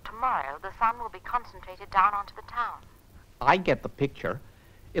angle that tomorrow the sun will be concentrated down onto the town. I get the picture.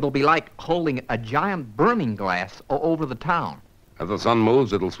 It'll be like holding a giant burning glass over the town. As the sun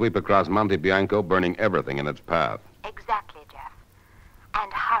moves, it'll sweep across Monte Bianco, burning everything in its path. Exactly, Jeff.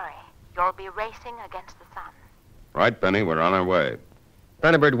 And hurry. You'll be racing against the sun. Right, Penny, we're on our way.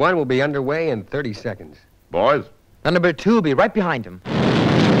 Thunderbird 1 will be underway in 30 seconds. Boys? Thunderbird 2 will be right behind him.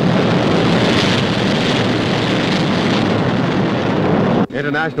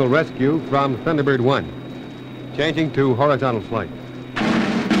 International rescue from Thunderbird 1. Changing to horizontal flight.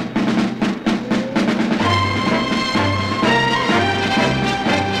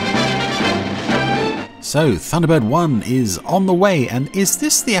 So, Thunderbird 1 is on the way, and is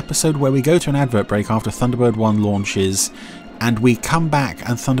this the episode where we go to an advert break after Thunderbird 1 launches, and we come back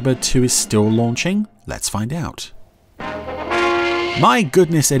and Thunderbird 2 is still launching? Let's find out. My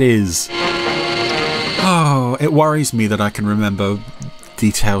goodness, it is! Oh, it worries me that I can remember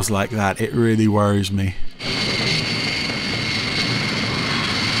details like that. It really worries me.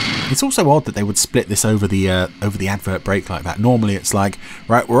 It's also odd that they would split this over the advert break like that. Normally it's like,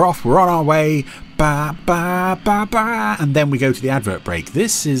 right, we're off, we're on our way, ba ba ba ba, and then we go to the advert break.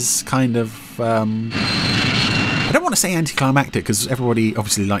 This is kind of I don't want to say anticlimactic because everybody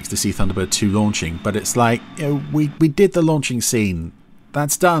obviously likes to see Thunderbird 2 launching, but it's like, you know, we did the launching scene.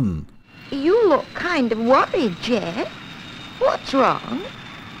 That's done. You look kind of worried, Jeff. What's wrong?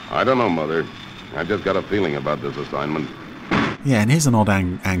 I don't know, Mother. I just got a feeling about this assignment. Yeah, and here's an odd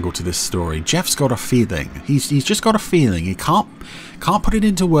angle to this story. Jeff's got a feeling. He's just got a feeling. He can't put it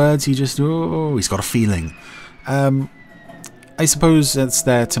into words. He just he's got a feeling. I suppose it's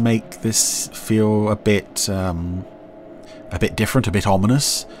there to make this feel a bit different, a bit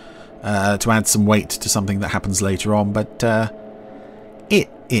ominous, to add some weight to something that happens later on. But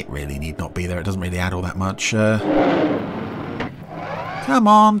it really need not be there. It doesn't really add all that much. Come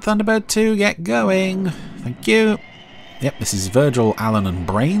on, Thunderbird 2, get going. Thank you. Yep, this is Virgil, Allen and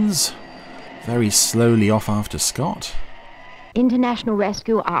Brains. Very slowly off after Scott. International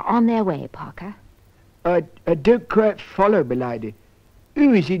rescue are on their way, Parker. Don't quite follow, milady.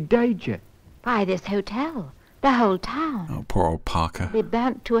 Who is in danger? By this hotel. The whole town. Oh, poor old Parker. Be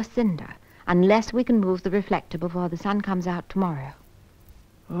burnt to a cinder, unless we can move the reflector before the sun comes out tomorrow.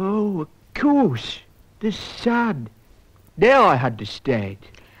 Oh, of course. The sun. Now I understand.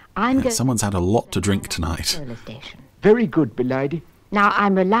 Someone's had a lot to drink tonight. Very good, milady. Now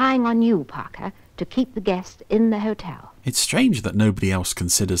I'm relying on you, Parker, to keep the guests in the hotel. It's strange that nobody else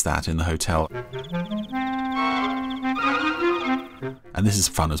considers that in the hotel. And this is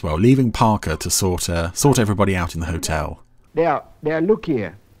fun as well, leaving Parker to sort everybody out in the hotel. Now look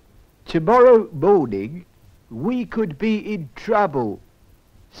here. Tomorrow morning, we could be in trouble.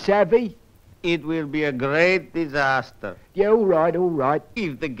 Savvy? It will be a great disaster. Yeah, all right.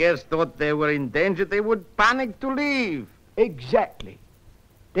 If the guests thought they were in danger, they would panic to leave. Exactly.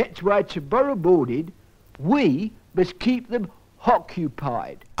 That's why tomorrow morning, we must keep them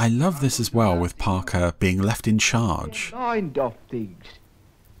occupied. I love this as well, with Parker being left in charge. Mind off things.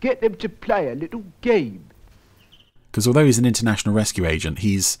 Get them to play a little game. Because although he's an international rescue agent,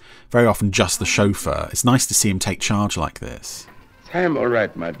 he's very often just the chauffeur. It's nice to see him take charge like this. I'm all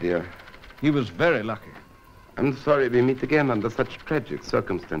right, my dear. He was very lucky. I'm sorry we meet again under such tragic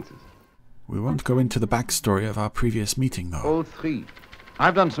circumstances. We won't go into the backstory of our previous meeting, though. All three.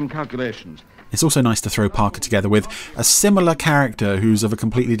 I've done some calculations. It's also nice to throw Parker together with a similar character who's of a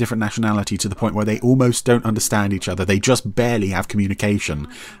completely different nationality, to the point where they almost don't understand each other. They just barely have communication.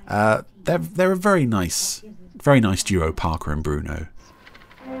 They're a very nice duo, Parker and Bruno.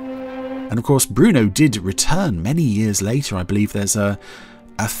 And of course, Bruno did return many years later. I believe there's a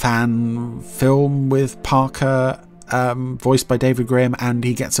fan film with Parker voiced by David Graham, and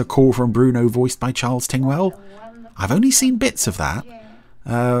he gets a call from Bruno voiced by Charles Tingwell. I've only seen bits of that.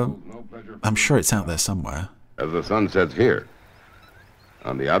 I'm sure it's out there somewhere. As the sun sets here,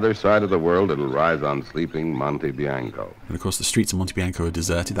 on the other side of the world, it'll rise on sleeping Monte Bianco. And of course, the streets of Monte Bianco are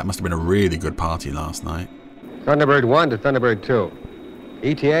deserted. That must have been a really good party last night. Thunderbird 1 to Thunderbird 2.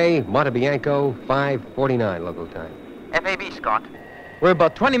 ETA, Monte Bianco, 5:49 local time. FAB, Scott. We're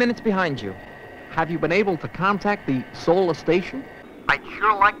about 20 minutes behind you. Have you been able to contact the solar station? I'd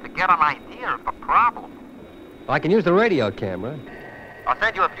sure like to get an idea of the problem. I can use the radio camera. I'll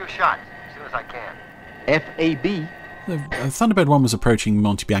send you a few shots as soon as I can. FAB? Thunderbird 1 was approaching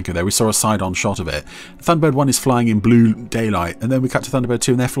Monte Bianco there. We saw a side-on shot of it. Thunderbird 1 is flying in blue daylight, and then we cut to Thunderbird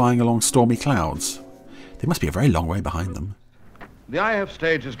 2 and they're flying along stormy clouds. They must be a very long way behind them. The IF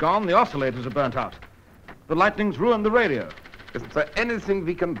stage is gone. The oscillators are burnt out. The lightning's ruined the radio. Is there anything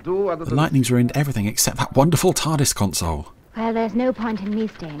we can do other than... The lightning's ruined everything except that wonderful TARDIS console. Well, there's no point in me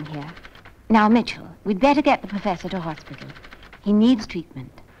staying here. Now, Mitchell, we'd better get the professor to hospital. He needs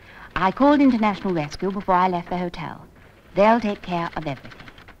treatment. I called International Rescue before I left the hotel. They'll take care of everything.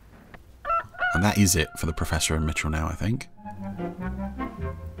 And that is it for the Professor and Mitchell now, I think.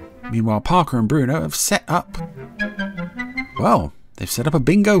 Meanwhile, Parker and Bruno have set up... Well, they've set up a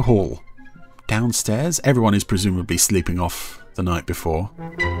bingo hall. Downstairs, everyone is presumably sleeping off the night before.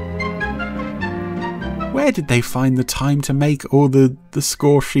 Where did they find the time to make all the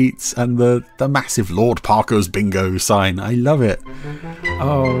score sheets and the massive Lord Parker's bingo sign? I love it.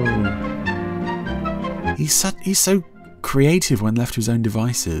 Oh. He's so creative when left to his own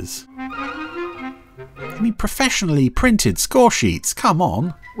devices. I mean, professionally printed score sheets, come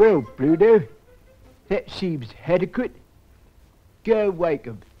on. Well, Bruno, that seems adequate. Go wake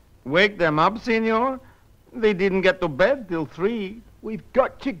them. Wake them up, senor? They didn't get to bed till 3. We've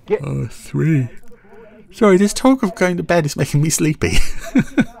got to get... Oh, 3. Sorry, this talk of going to bed is making me sleepy.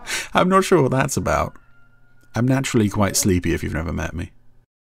 I'm not sure what that's about. I'm naturally quite sleepy if you've never met me.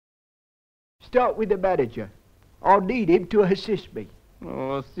 Start with the manager. I'll need him to assist me.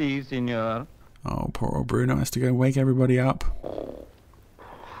 Oh, si, senor. Oh, poor old Bruno has to go and wake everybody up.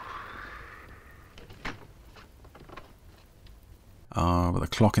 Oh, but the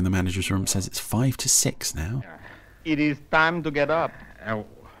clock in the manager's room says it's 5 to 6 now. It is time to get up.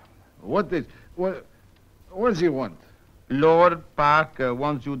 What does he want? Lord Parker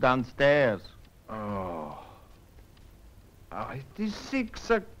wants you downstairs. Oh, it is 6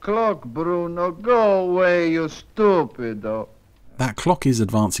 o'clock, Bruno. Go away, you stupid. That clock is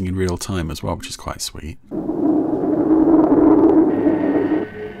advancing in real time as well, which is quite sweet.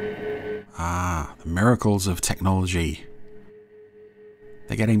 Ah, the miracles of technology.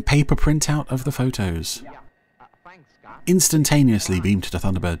 They're getting paper printout of the photos. Instantaneously beamed to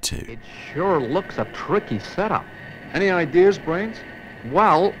Thunderbird 2. It sure looks a tricky setup. Any ideas, Brains?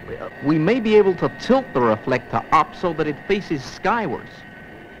 Well, we may be able to tilt the reflector up so that it faces skywards.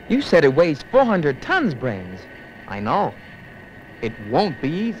 You said it weighs 400 tons, Brains. I know. It won't be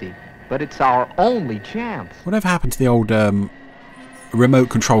easy, but it's our only chance. Whatever happened to the old remote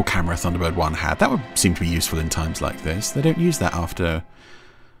control camera Thunderbird 1 had? That would seem to be useful in times like this. They don't use that after...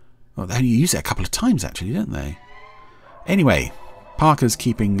 Well, they only use it a couple of times, actually, don't they? Anyway, Parker's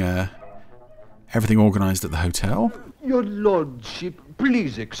keeping everything organised at the hotel. Your lordship,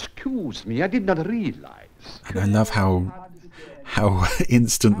 please excuse me. I did not realize. And I love how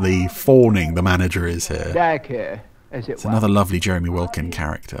instantly fawning the manager is here. Back here, as it It's another lovely Jeremy Wilkin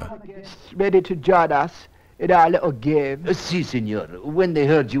character. Ready to join us in our little game? Si, senor. When they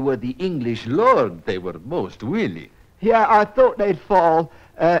heard you were the English lord, they were most willing. Yeah, I thought they'd fall.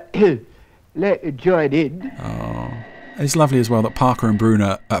 Let you join in. Oh. It's lovely as well that Parker and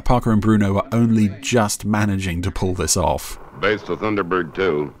Bruno are only just managing to pull this off. Base to Thunderbird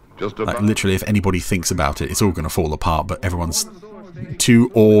 2. Just about... Like, literally, if anybody thinks about it, it's all going to fall apart, but everyone's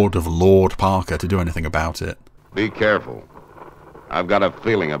too awed of Lord Parker to do anything about it. Be careful. I've got a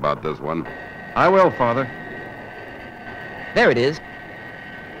feeling about this one. I will, Father. There it is.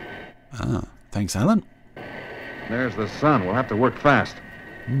 Ah, thanks, Alan. There's the sun. We'll have to work fast.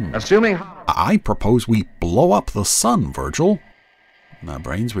 Assuming... I propose we blow up the sun, Virgil. Now,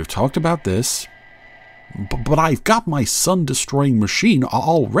 Brains, we've talked about this. But I've got my sun-destroying machine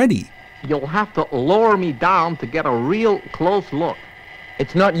already. You'll have to lower me down to get a real close look.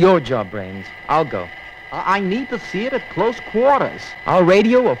 It's not your job, Brains. I'll go. I need to see it at close quarters. I'll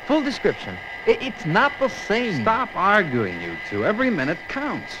radio a full description. It's not the same. Stop arguing, you two. Every minute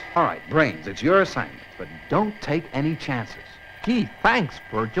counts. All right, Brains, it's your assignment, but don't take any chances. Gee, thanks,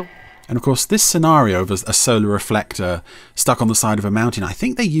 Virgil. And of course, this scenario of a solar reflector stuck on the side of a mountain, I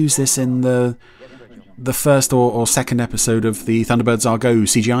think they use this in the first or second episode of the Thunderbirds Are Go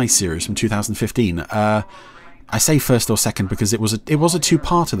CGI series from 2015. I say first or second because it was a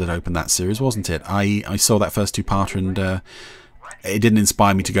two-parter that opened that series, wasn't it? I saw that first two-parter and it didn't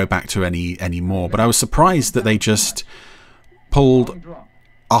inspire me to go back to any more. But I was surprised that they just pulled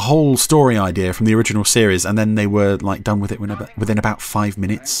a whole story idea from the original series and then they were like done with it within about 5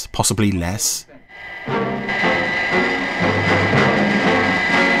 minutes, possibly less.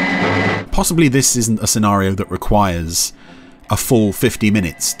 Possibly this isn't a scenario that requires a full 50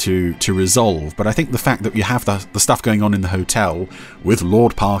 minutes to resolve, but I think the fact that you have the stuff going on in the hotel with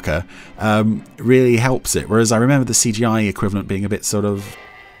Lord Parker really helps it, whereas I remember the CGI equivalent being a bit sort of,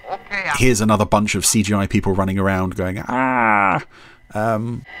 here's another bunch of CGI people running around going, ah!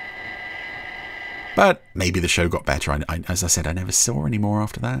 But maybe the show got better. As I said, I never saw any more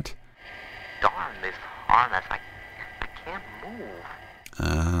after that. Darn this harness, I can't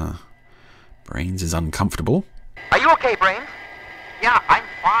move. Brains is uncomfortable. Are you okay, Brains? Yeah, I'm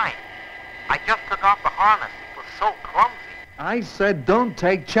fine. I just took off the harness. It was so clumsy. I said don't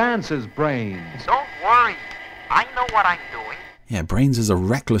take chances, Brains. Don't worry. I know what I'm doing. Yeah, Brains has a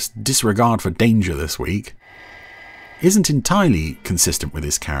reckless disregard for danger this week. Isn't entirely consistent with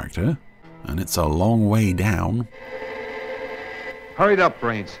his character, and it's a long way down. Hurry it up,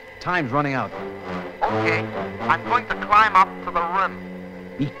 Brains. Time's running out. Okay, I'm going to climb up to the rim.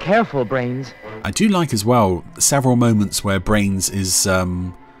 Be careful, Brains. I do like as well several moments where Brains is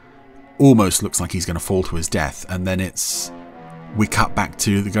almost looks like he's going to fall to his death, and then we cut back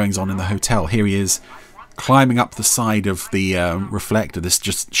to the goings on in the hotel. Here he is climbing up the side of the reflector, this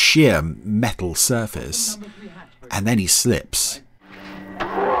just sheer metal surface, and then he slips.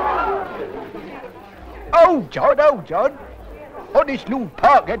 Oh, John. Honest Lord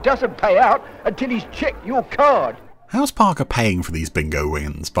Parker doesn't pay out until he's checked your card. How's Parker paying for these bingo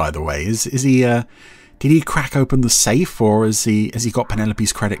wins, by the way? Is he did he crack open the safe, or has he got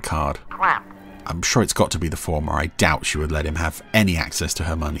Penelope's credit card? Crap. I'm sure it's got to be the former. I doubt she would let him have any access to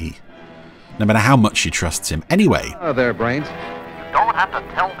her money, no matter how much she trusts him. Anyway. Oh, there, Brains. You don't have to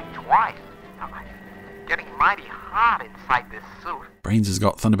tell me twice. It's getting mighty hot inside this suit. Brains has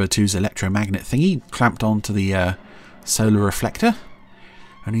got Thunderbird 2's electromagnet thingy clamped onto the solar reflector,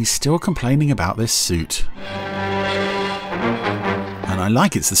 and he's still complaining about this suit. And I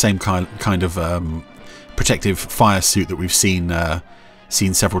like it's the same kind of protective fire suit that we've seen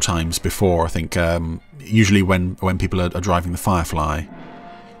several times before. I think usually when people are driving the Firefly.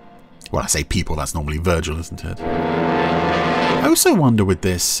 Well, I say people, that's normally Virgil, isn't it? I also wonder with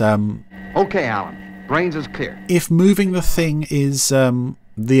this... Okay, Alan. Brains is clear. If moving the thing is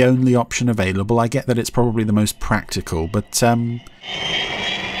the only option available, I get that it's probably the most practical, but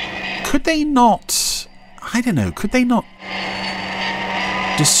could they not... I don't know, could they not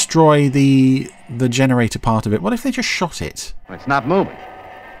destroy the generator part of it? What if they just shot it? It's not moving.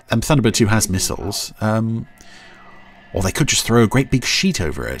 Thunderbird 2 has missiles. Or they could just throw a great big sheet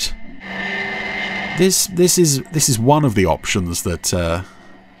over it. This is one of the options that...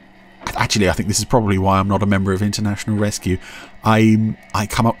 actually, I think this is probably why I'm not a member of International Rescue. I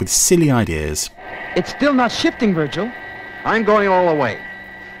come up with silly ideas. It's still not shifting, Virgil. I'm going all the way.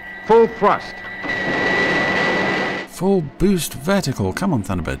 Full thrust. Full boost vertical. Come on,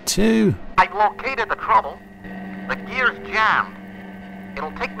 Thunderbird 2. I've located the trouble. The gear's jammed.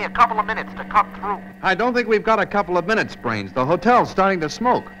 It'll take me a couple of minutes to cut through. I don't think we've got a couple of minutes, Brains. The hotel's starting to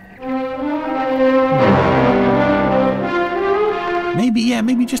smoke.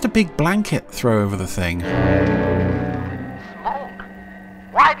 Maybe just a big blanket throw over the thing. Smoke?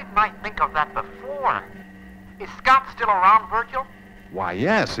 Why didn't I think of that before? Is Scott still around, Virgil? Why,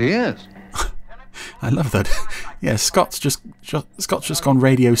 yes, he is. I love that. Yeah, Scott's just gone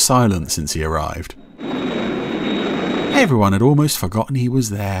radio silent since he arrived. Everyone had almost forgotten he was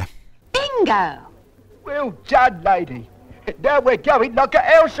there. Bingo! Well done, lady. Now we're going like a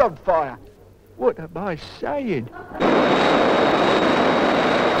house on fire. What am I saying?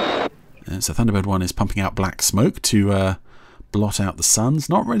 So Thunderbird 1 is pumping out black smoke to blot out the sun. It's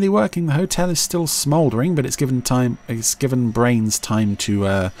not really working. The hotel is still smouldering, but it's given Brains time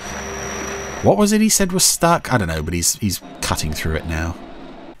to... what was it he said was stuck? I don't know, but he's cutting through it now.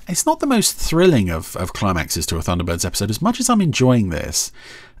 It's not the most thrilling of climaxes to a Thunderbirds episode, as much as I'm enjoying this.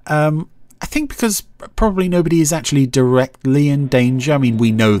 I think because probably nobody is actually directly in danger. I mean,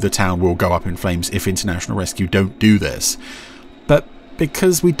 we know the town will go up in flames if International Rescue don't do this. But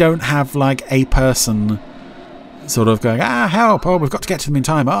because we don't have, like, a person sort of going, help, oh, we've got to get to them in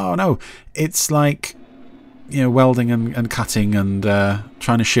time, oh, no. It's like, you know, welding and cutting and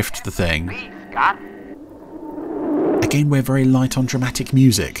trying to shift the thing. Again, we're very light on dramatic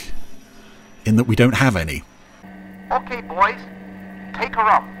music, in that we don't have any. Okay, boys, take her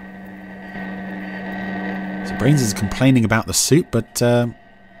up. So Brains is complaining about the suit, but well,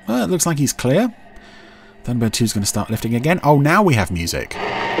 it looks like he's clear. Thunderbird 2 is going to start lifting again. Oh, now we have music.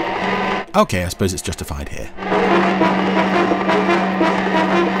 Okay, I suppose it's justified here.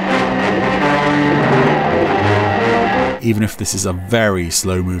 Even if this is a very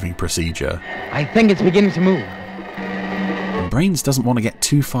slow-moving procedure. I think it's beginning to move. And Brains doesn't want to get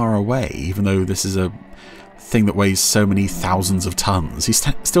too far away, even though this is a thing that weighs so many thousands of tons. He's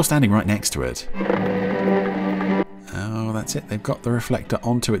still standing right next to it. Oh, that's it. They've got the reflector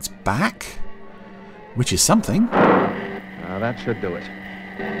onto its back, which is something. That should do it.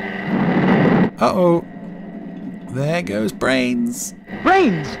 Uh-oh. There goes Brains.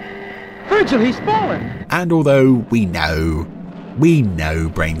 Brains! Virgil, he's fallen! And although we know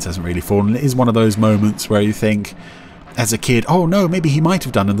Brains hasn't really fallen, it is one of those moments where you think, as a kid, oh no, maybe he might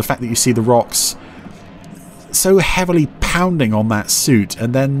have done, and the fact that you see the rocks so heavily pounding on that suit,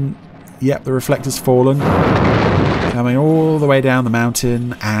 and then, yep, the reflector's fallen, coming all the way down the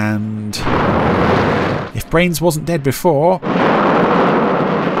mountain, and if Brains wasn't dead before,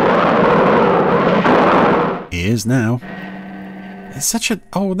 he is now. It's such a...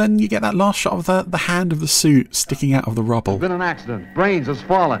 Oh, then you get that last shot of the hand of the suit sticking out of the rubble. There's been an accident. Brains has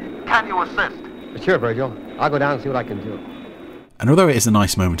fallen. Can you assist? Sure, Virgil. I'll go down and see what I can do. And although it is a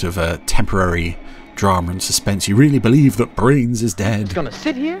nice moment of temporary drama and suspense, you really believe that Brains is dead. He's gonna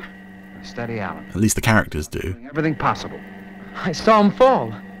sit here? Steady, Alan. At least the characters do. Everything possible. I saw him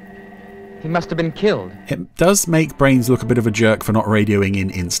fall. He must have been killed. It does make Brains look a bit of a jerk for not radioing in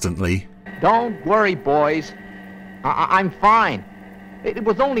instantly. Don't worry, boys. I'm fine. It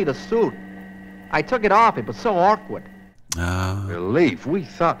was only the suit. I took it off. It was so awkward. Relief. We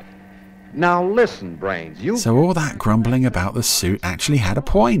thought... Now listen, Brains, you... So all that grumbling about the suit actually had a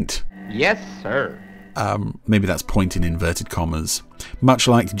point. Yes, sir. Maybe that's point in inverted commas. Much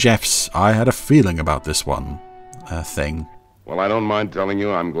like Jeff's I had a feeling about this one thing. Well, I don't mind telling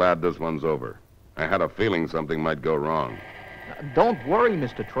you I'm glad this one's over. I had a feeling something might go wrong. Don't worry,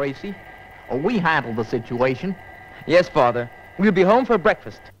 Mr. Tracy. We handled the situation. Yes, Father. We'll be home for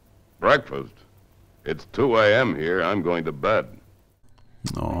breakfast. Breakfast? It's 2 a.m. here. I'm going to bed.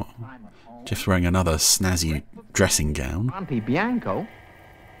 Oh, Jeff's wearing another snazzy dressing gown. Auntie Bianco.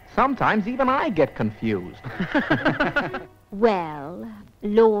 Sometimes even I get confused. Well,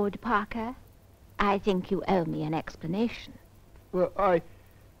 Lord Parker, I think you owe me an explanation. Well, I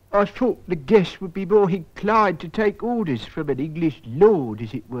thought the guests would be more inclined to take orders from an English lord,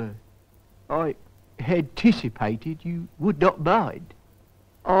 as it were. I anticipated you would not mind.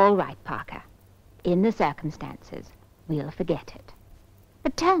 All right, Parker. In the circumstances, we'll forget it.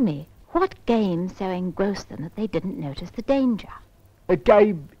 But tell me, what game so engrossed them that they didn't notice the danger? A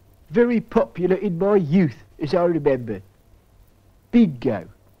game very popular in my youth, as I remember. Bingo.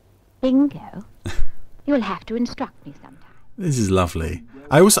 Bingo? You'll have to instruct me sometime. This is lovely.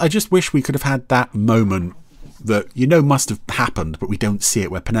 I just wish we could have had that moment that must have happened, but we don't see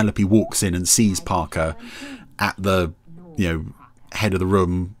it, where Penelope walks in and sees Parker at the head of the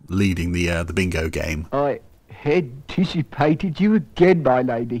room leading the bingo game. I anticipated you again, my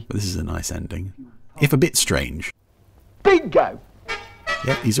lady. But this is a nice ending, if a bit strange. Bingo!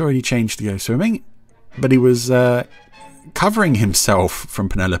 Yep, he's already changed to go swimming, but he was covering himself from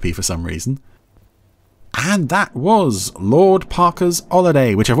Penelope for some reason. And that was Lord Parker's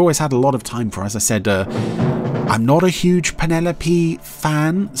Holiday, which I've always had a lot of time for. As I said, I'm not a huge Penelope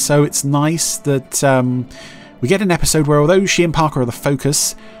fan, so it's nice that we get an episode where, although she and Parker are the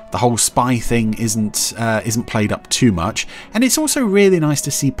focus, the whole spy thing isn't played up too much. And it's also really nice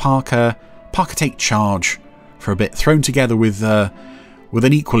to see Parker Parker take charge for a bit, thrown together with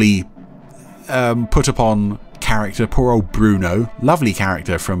an equally put upon character, poor old Bruno. Lovely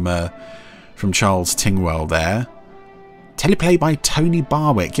character from Charles Tingwell there. Teleplay by Tony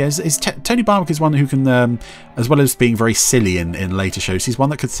Barwick. Yes, Tony Barwick is one who can, as well as being very silly in later shows, he's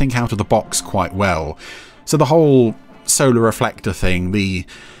one that could think out of the box quite well. So the whole solar reflector thing, the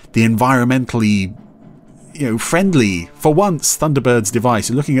environmentally friendly, for once, Thunderbirds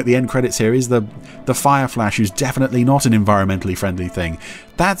device. Looking at the end credits here is the Fire Flash, who's definitely not an environmentally friendly thing.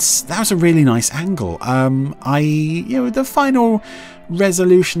 That was a really nice angle. The final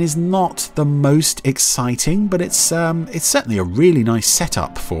resolution is not the most exciting, but it's certainly a really nice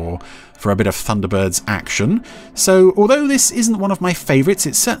setup for a bit of Thunderbirds action. So although this isn't one of my favourites,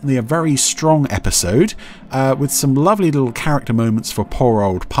 it's certainly a very strong episode with some lovely little character moments for poor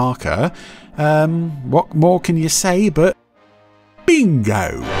old Parker. What more can you say but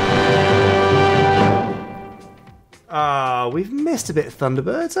bingo? We've missed a bit of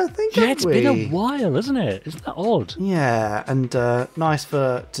Thunderbirds, I think. Yeah, it's been a while, isn't it? Isn't that odd? Yeah, and nice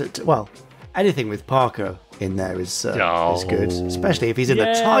for well, anything with Parker in there is good, especially if he's in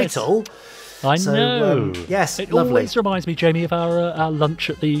the title. I know. Yes, it lovely. always reminds me, Jamie, of our lunch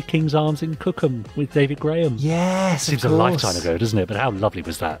at the King's Arms in Cookham with David Graham. Yes, seems a lifetime ago, doesn't it? But how lovely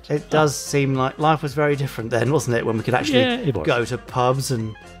was that? It does seem like life was very different then, wasn't it? When we could actually go to pubs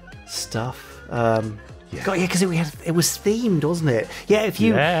and stuff. Because it was themed, wasn't it? Yeah, if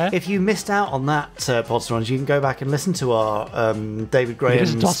you missed out on that, Podsterons, you can go back and listen to our David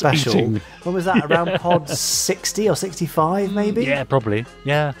Graham special. Eating. When was that? Around pod 60 or 65, maybe? Yeah, probably.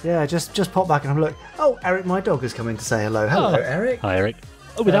 Yeah. Yeah, just pop back and have a look. Oh, Eric, my dog, has come in to say hello. Hello, Eric. Hi, Eric.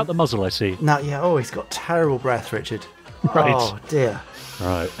 Oh, without the muzzle, I see. No, yeah. Oh, he's got terrible breath, Richard. Right. Oh dear.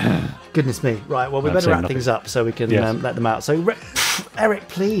 Right. Goodness me. Right. Well, we better wrap things up so we can let them out. So, Eric,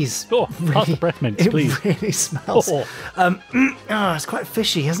 please. Oh, pass the breath mints, please. It really smells. It's quite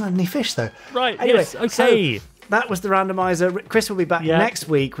fishy. He hasn't had any fish though. Right. Anyway, yes. Okay. So that was the randomizer. Chris will be back next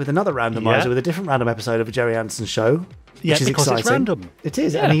week with another randomizer with a different random episode of a Gerry Anderson show. Yeah, which is because exciting. it's random. It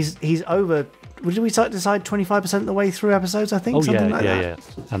is, and he's over. Did we decide 25% of the way through episodes? I think something like that. Yeah,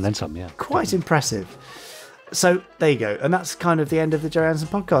 and then some. Yeah. Quite impressive. So there you go, and that's kind of the end of the Gerry Anderson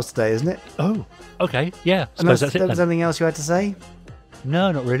podcast today, isn't it? Oh, okay, yeah. Unless there was anything else you had to say? No,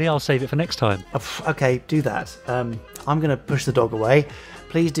 not really. I'll save it for next time. Okay, do that. I'm going to push the dog away.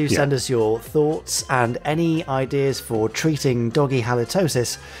 Please do send us your thoughts and any ideas for treating doggy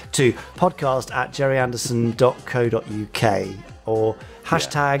halitosis to podcast@gerryanderson.co.uk or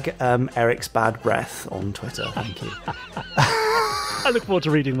hashtag Eric's Bad Breath on Twitter. Thank you. I look forward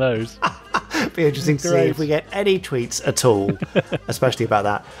to reading those. Be interesting to see if we get any tweets at all, especially about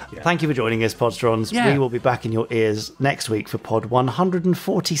that. Thank you for joining us, Podsterons. We will be back in your ears next week for pod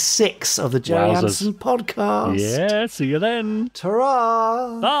 146 of the Gerry Anderson Podcast. Yeah, see you then.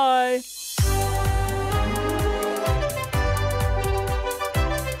 Ta-ra! Bye!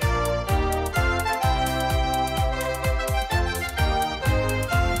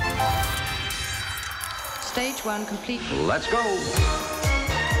 Stage 1 complete. Let's go.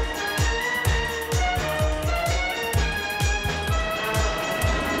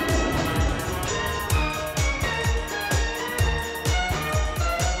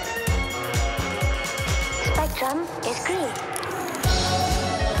 Spectrum is green.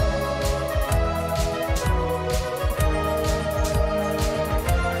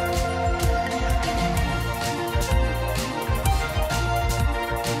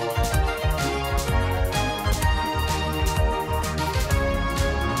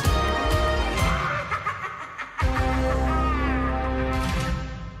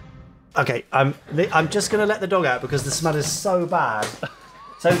 Okay, I'm just going to let the dog out because the smell is so bad.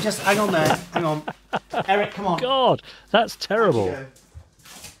 So just hang on there. Hang on. Eric, come on. God, that's terrible.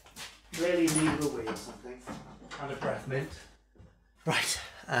 Really need a wee or something. And a breath mint. Right.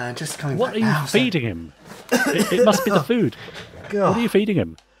 Just coming What back are you now, feeding him? It must be the food. God. What are you feeding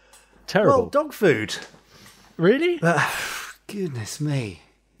him? Terrible. Well, dog food. Really? Goodness me.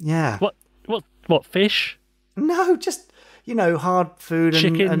 Yeah. What fish? No, just hard food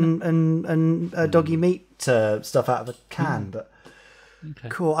Chicken. and doggy meat stuff out of a can. But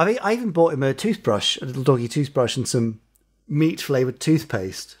cool. I even bought him a toothbrush, a little doggy toothbrush, and some meat flavoured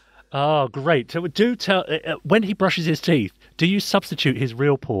toothpaste. Oh, great. So do tell, when he brushes his teeth, do you substitute his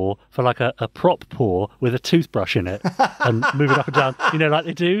real paw for like a prop paw with a toothbrush in it and move it up and down, like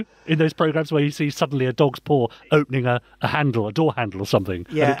they do in those programs where you see suddenly a dog's paw opening a handle, a door handle or something,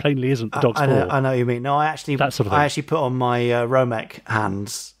 and it plainly isn't the dog's paw. I know what you mean. No, I actually put on my Romek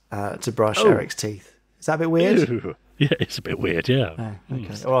hands to brush Eric's teeth. Is that a bit weird? Ew. Yeah, it's a bit weird, yeah. Oh, okay.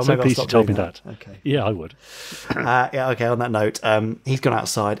 Well, So maybe I'll pleased stop you told me doing that. Okay. Yeah, I would. Okay, on that note, he's gone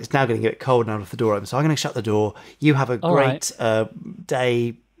outside. It's now getting a bit cold now with the door open, so I'm going to shut the door. You have a All great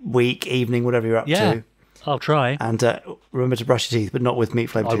day, week, evening, whatever you're up to. I'll try. And remember to brush your teeth, but not with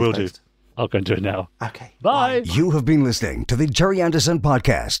meat-flavoured I will toothpaste. do. I'll go and do it now. Okay. Bye. You have been listening to the Gerry Anderson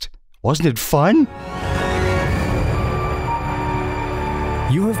Podcast. Wasn't it fun?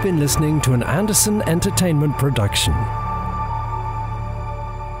 You have been listening to an Anderson Entertainment production.